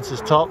kind of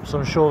Sensas tops.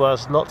 I'm sure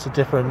there's lots of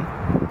different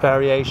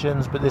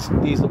variations, but these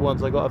are the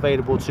ones I got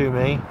available to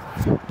me.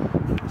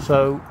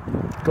 So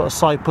got a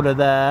side puller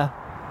there.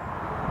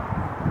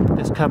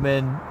 It's come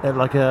in at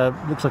like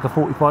looks like a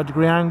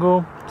 45-degree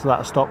angle, so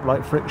that'll stop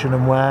like friction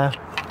and wear.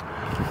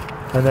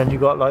 And then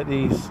you've got like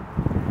these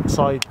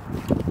side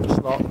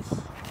slots.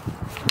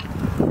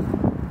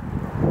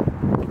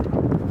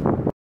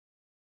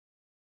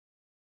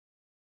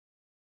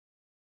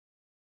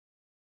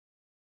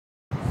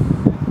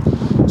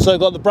 So I've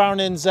got the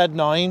Browning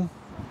Z9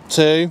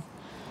 too.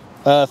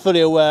 Fully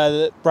aware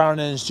that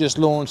Browning's just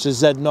launched a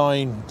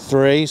Z9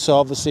 III, so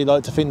obviously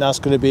like to think that's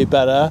going to be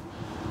better.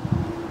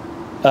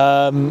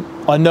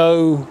 I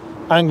know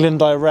Angling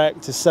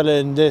Direct is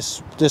selling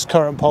this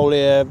current pole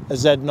here, a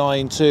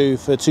Z9 II,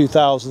 for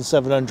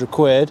 2,700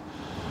 quid.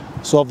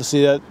 So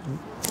obviously that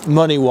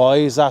money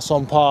wise, that's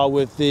on par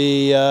with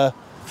the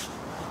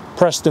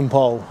Preston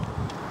pole.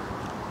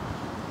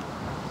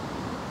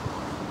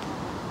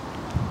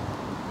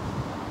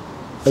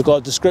 I've got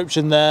a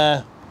description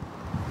there.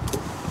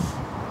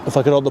 If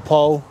I could hold the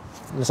pole,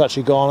 it's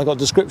actually gone. I've got a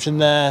description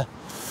there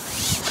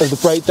of the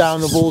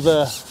breakdown of all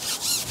the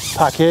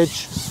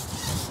package.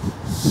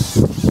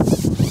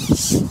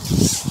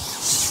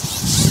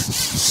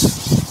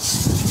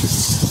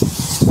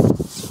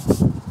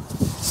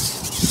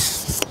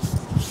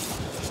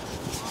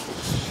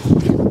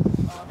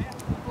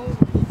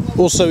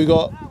 Also, we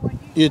got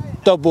your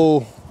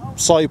double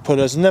side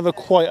pullers. Never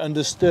quite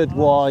understood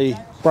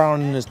why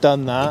Browning has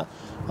done that.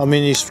 I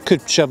mean, you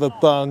could shove a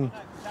bung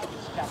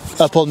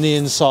up on the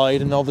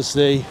inside and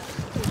obviously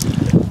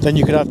then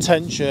you could have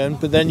tension,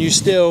 but then you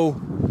still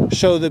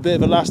show the bit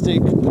of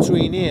elastic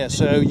between here,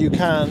 so you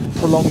can't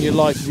prolong your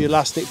life of the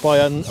elastic by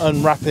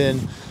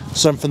unwrapping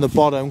some from the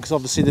bottom, because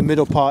obviously the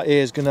middle part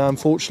here is going to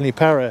unfortunately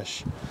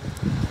perish.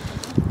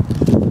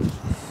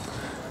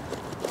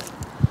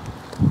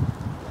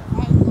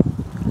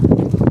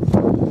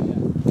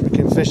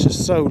 Freaking fish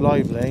is so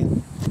lively.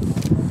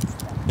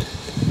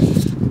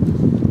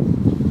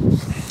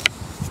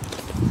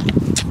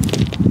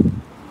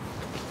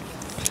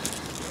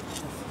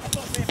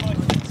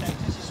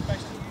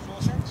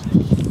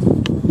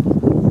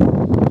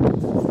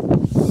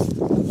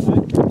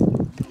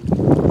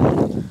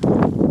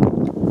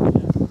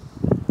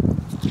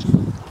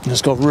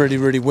 It's got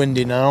really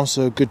windy now,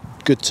 so good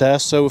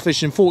test. So we're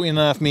fishing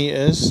 14.5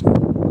 meters.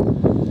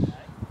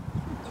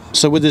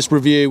 So with this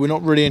review, we're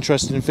not really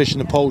interested in fishing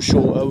the pole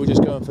shorter, we're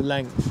just going for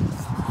length.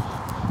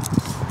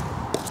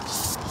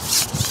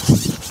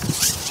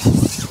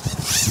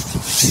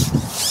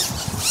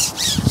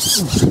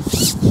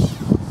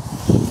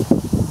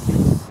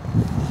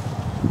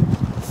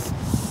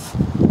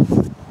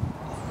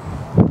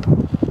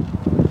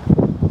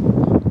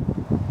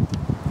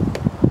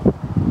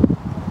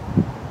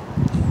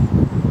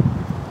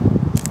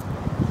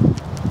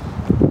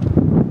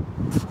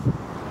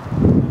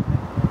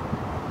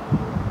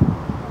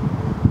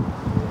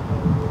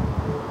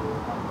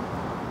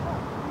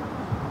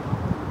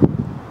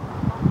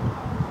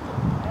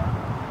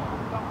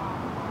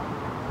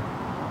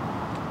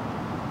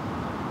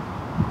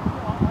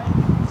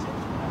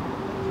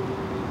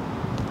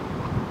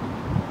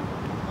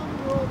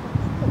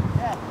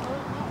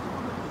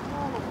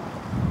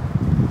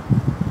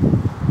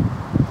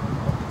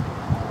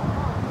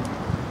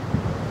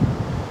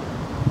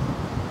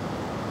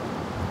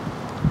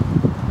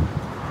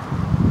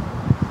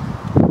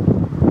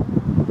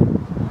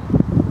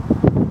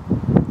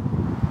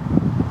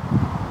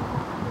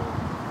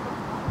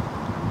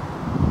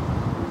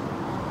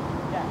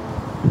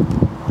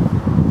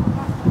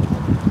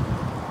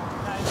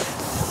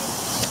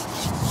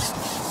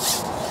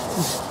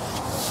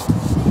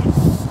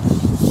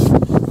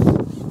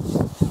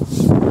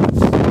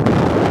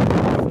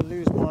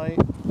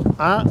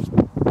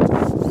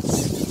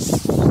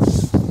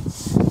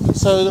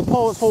 So the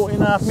pole at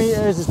 14.5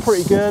 meters is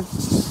pretty good.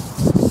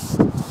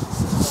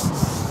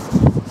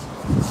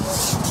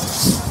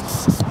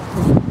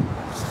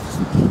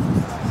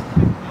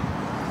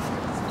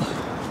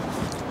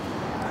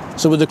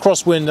 So with the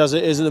crosswind as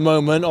it is at the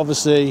moment,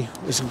 obviously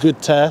it's a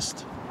good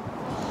test.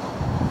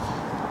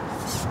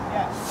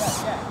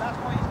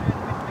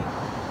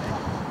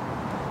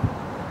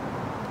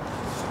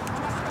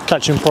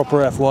 Catching proper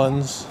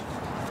F1s.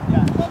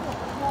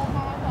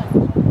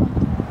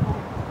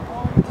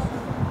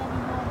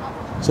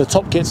 So the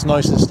top kit's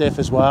nice and stiff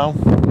as well.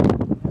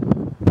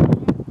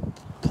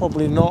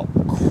 Probably not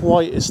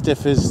quite as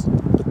stiff as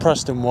the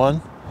Preston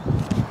one,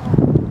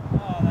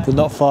 but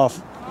not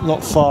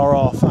far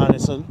off, and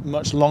it's a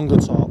much longer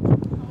top.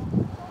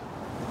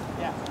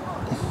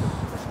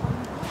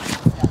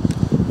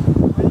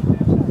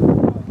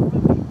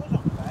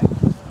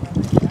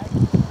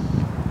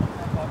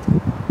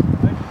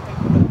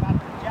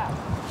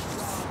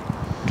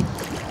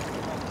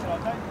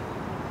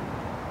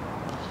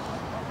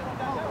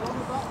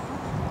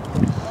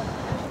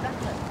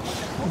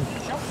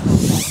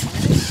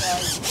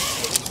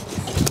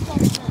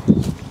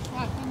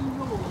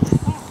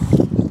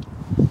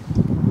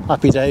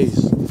 Happy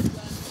days.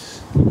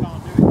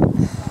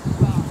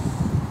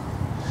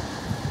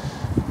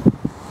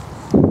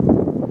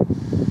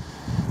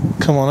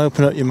 Come on,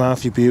 open up your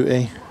mouth, you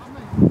beauty.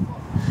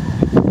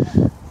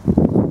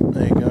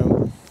 There you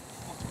go.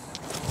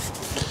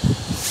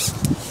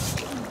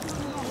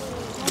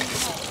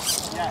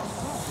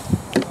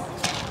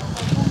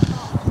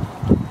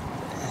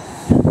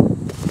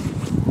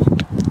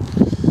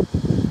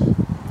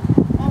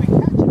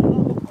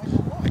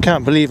 I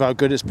can't believe how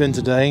good it's been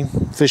today,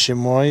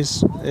 fishing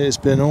wise. It's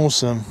been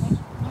awesome.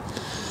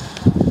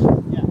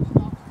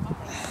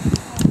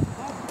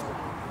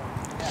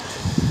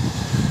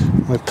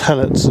 My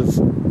pellets have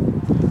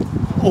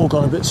all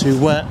gone a bit too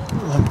wet.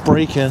 I'm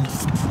breaking.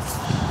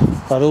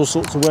 We've had all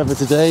sorts of weather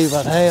today. We've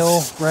had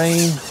hail,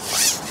 rain.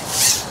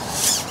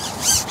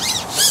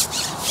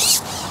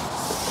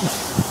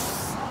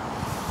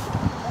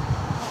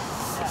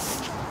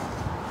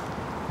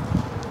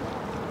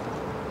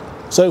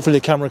 So hopefully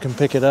the camera can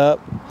pick it up.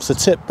 It's a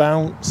tip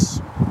bounce.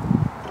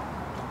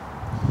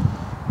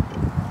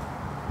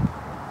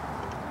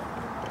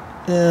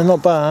 Yeah,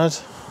 not bad.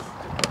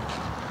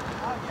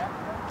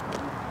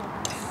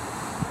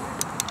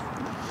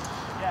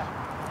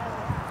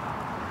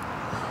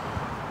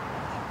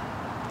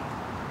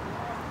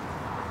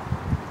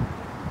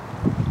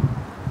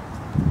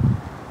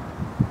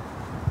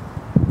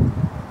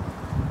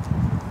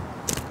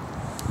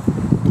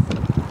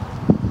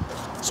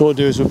 So what we'll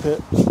do is we'll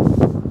put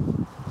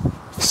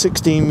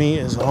 16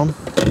 meters on.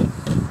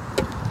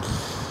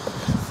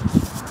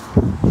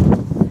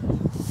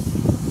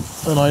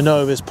 And I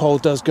know this pole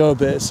does go a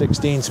bit at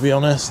 16, to be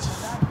honest.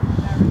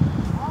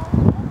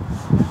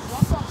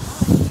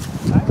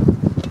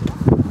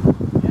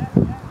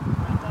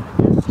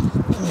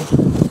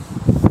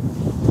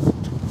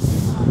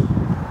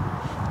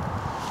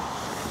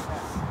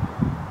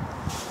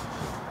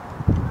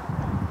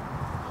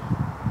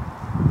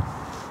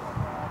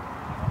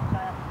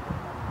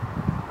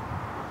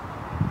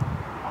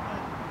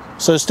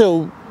 So it's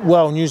still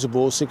well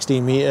usable,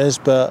 16 meters,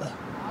 but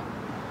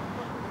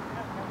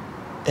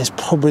it's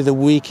probably the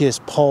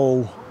weakest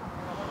pole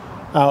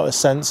out of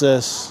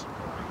Sensas,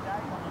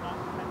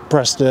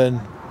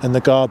 Preston and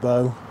the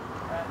Garbo.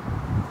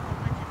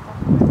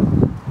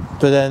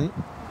 But then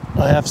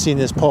I have seen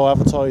this pole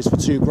advertised for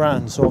 £2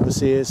 grand, so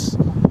obviously it's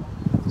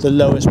the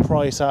lowest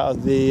price out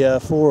of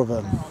the 4 of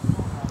them.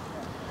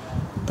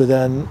 But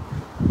then,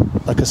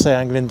 like I say,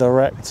 Angling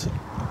Direct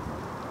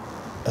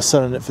are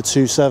selling it for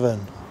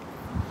 2.7.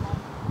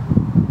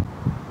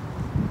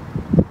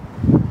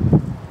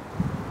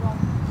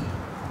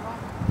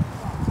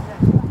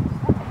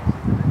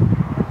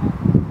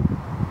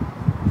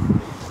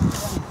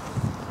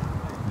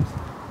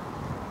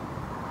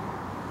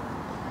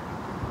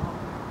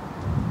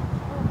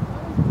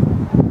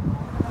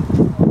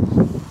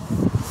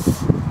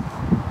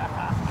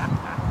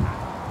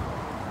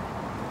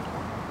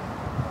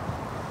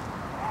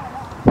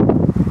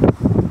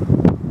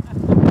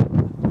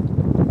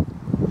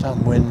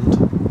 Damn wind.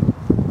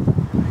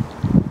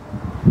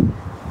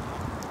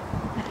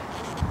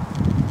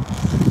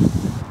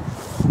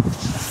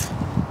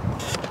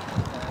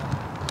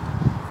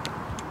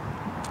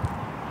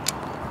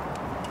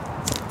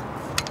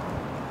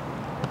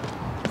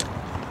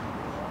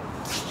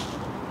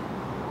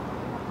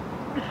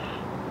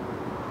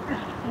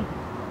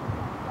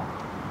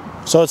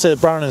 So I'd say the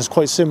Browning is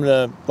quite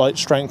similar, like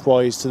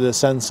strength-wise, to the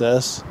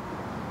Sensas.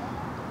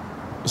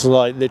 So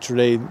like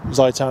literally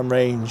Zaitan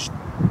range,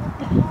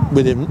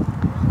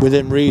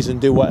 within reason,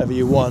 do whatever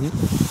you want.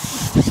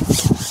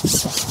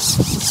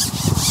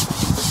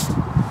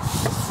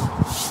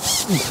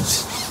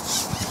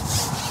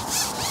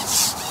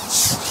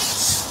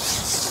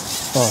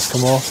 Oh, it's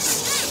come off.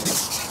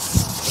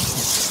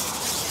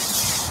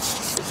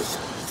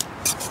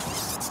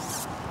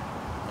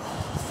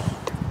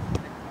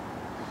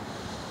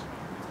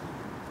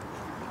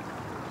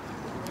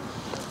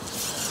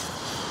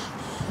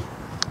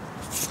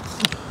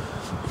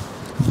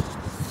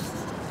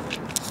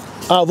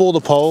 Out of all the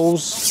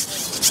poles,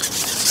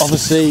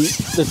 obviously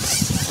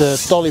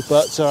the dolly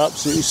butts are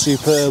absolutely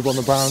superb on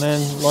the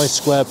Browning. Nice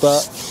square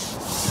butt,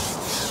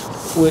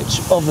 which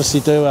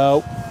obviously do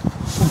help.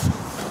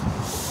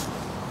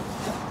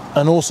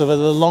 And also they're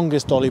the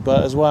longest dolly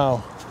butt as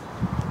well.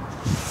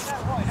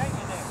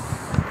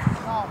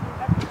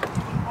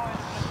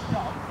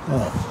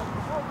 Oh.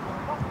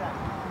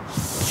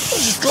 I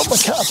just dropped my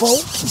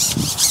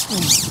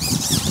catapult.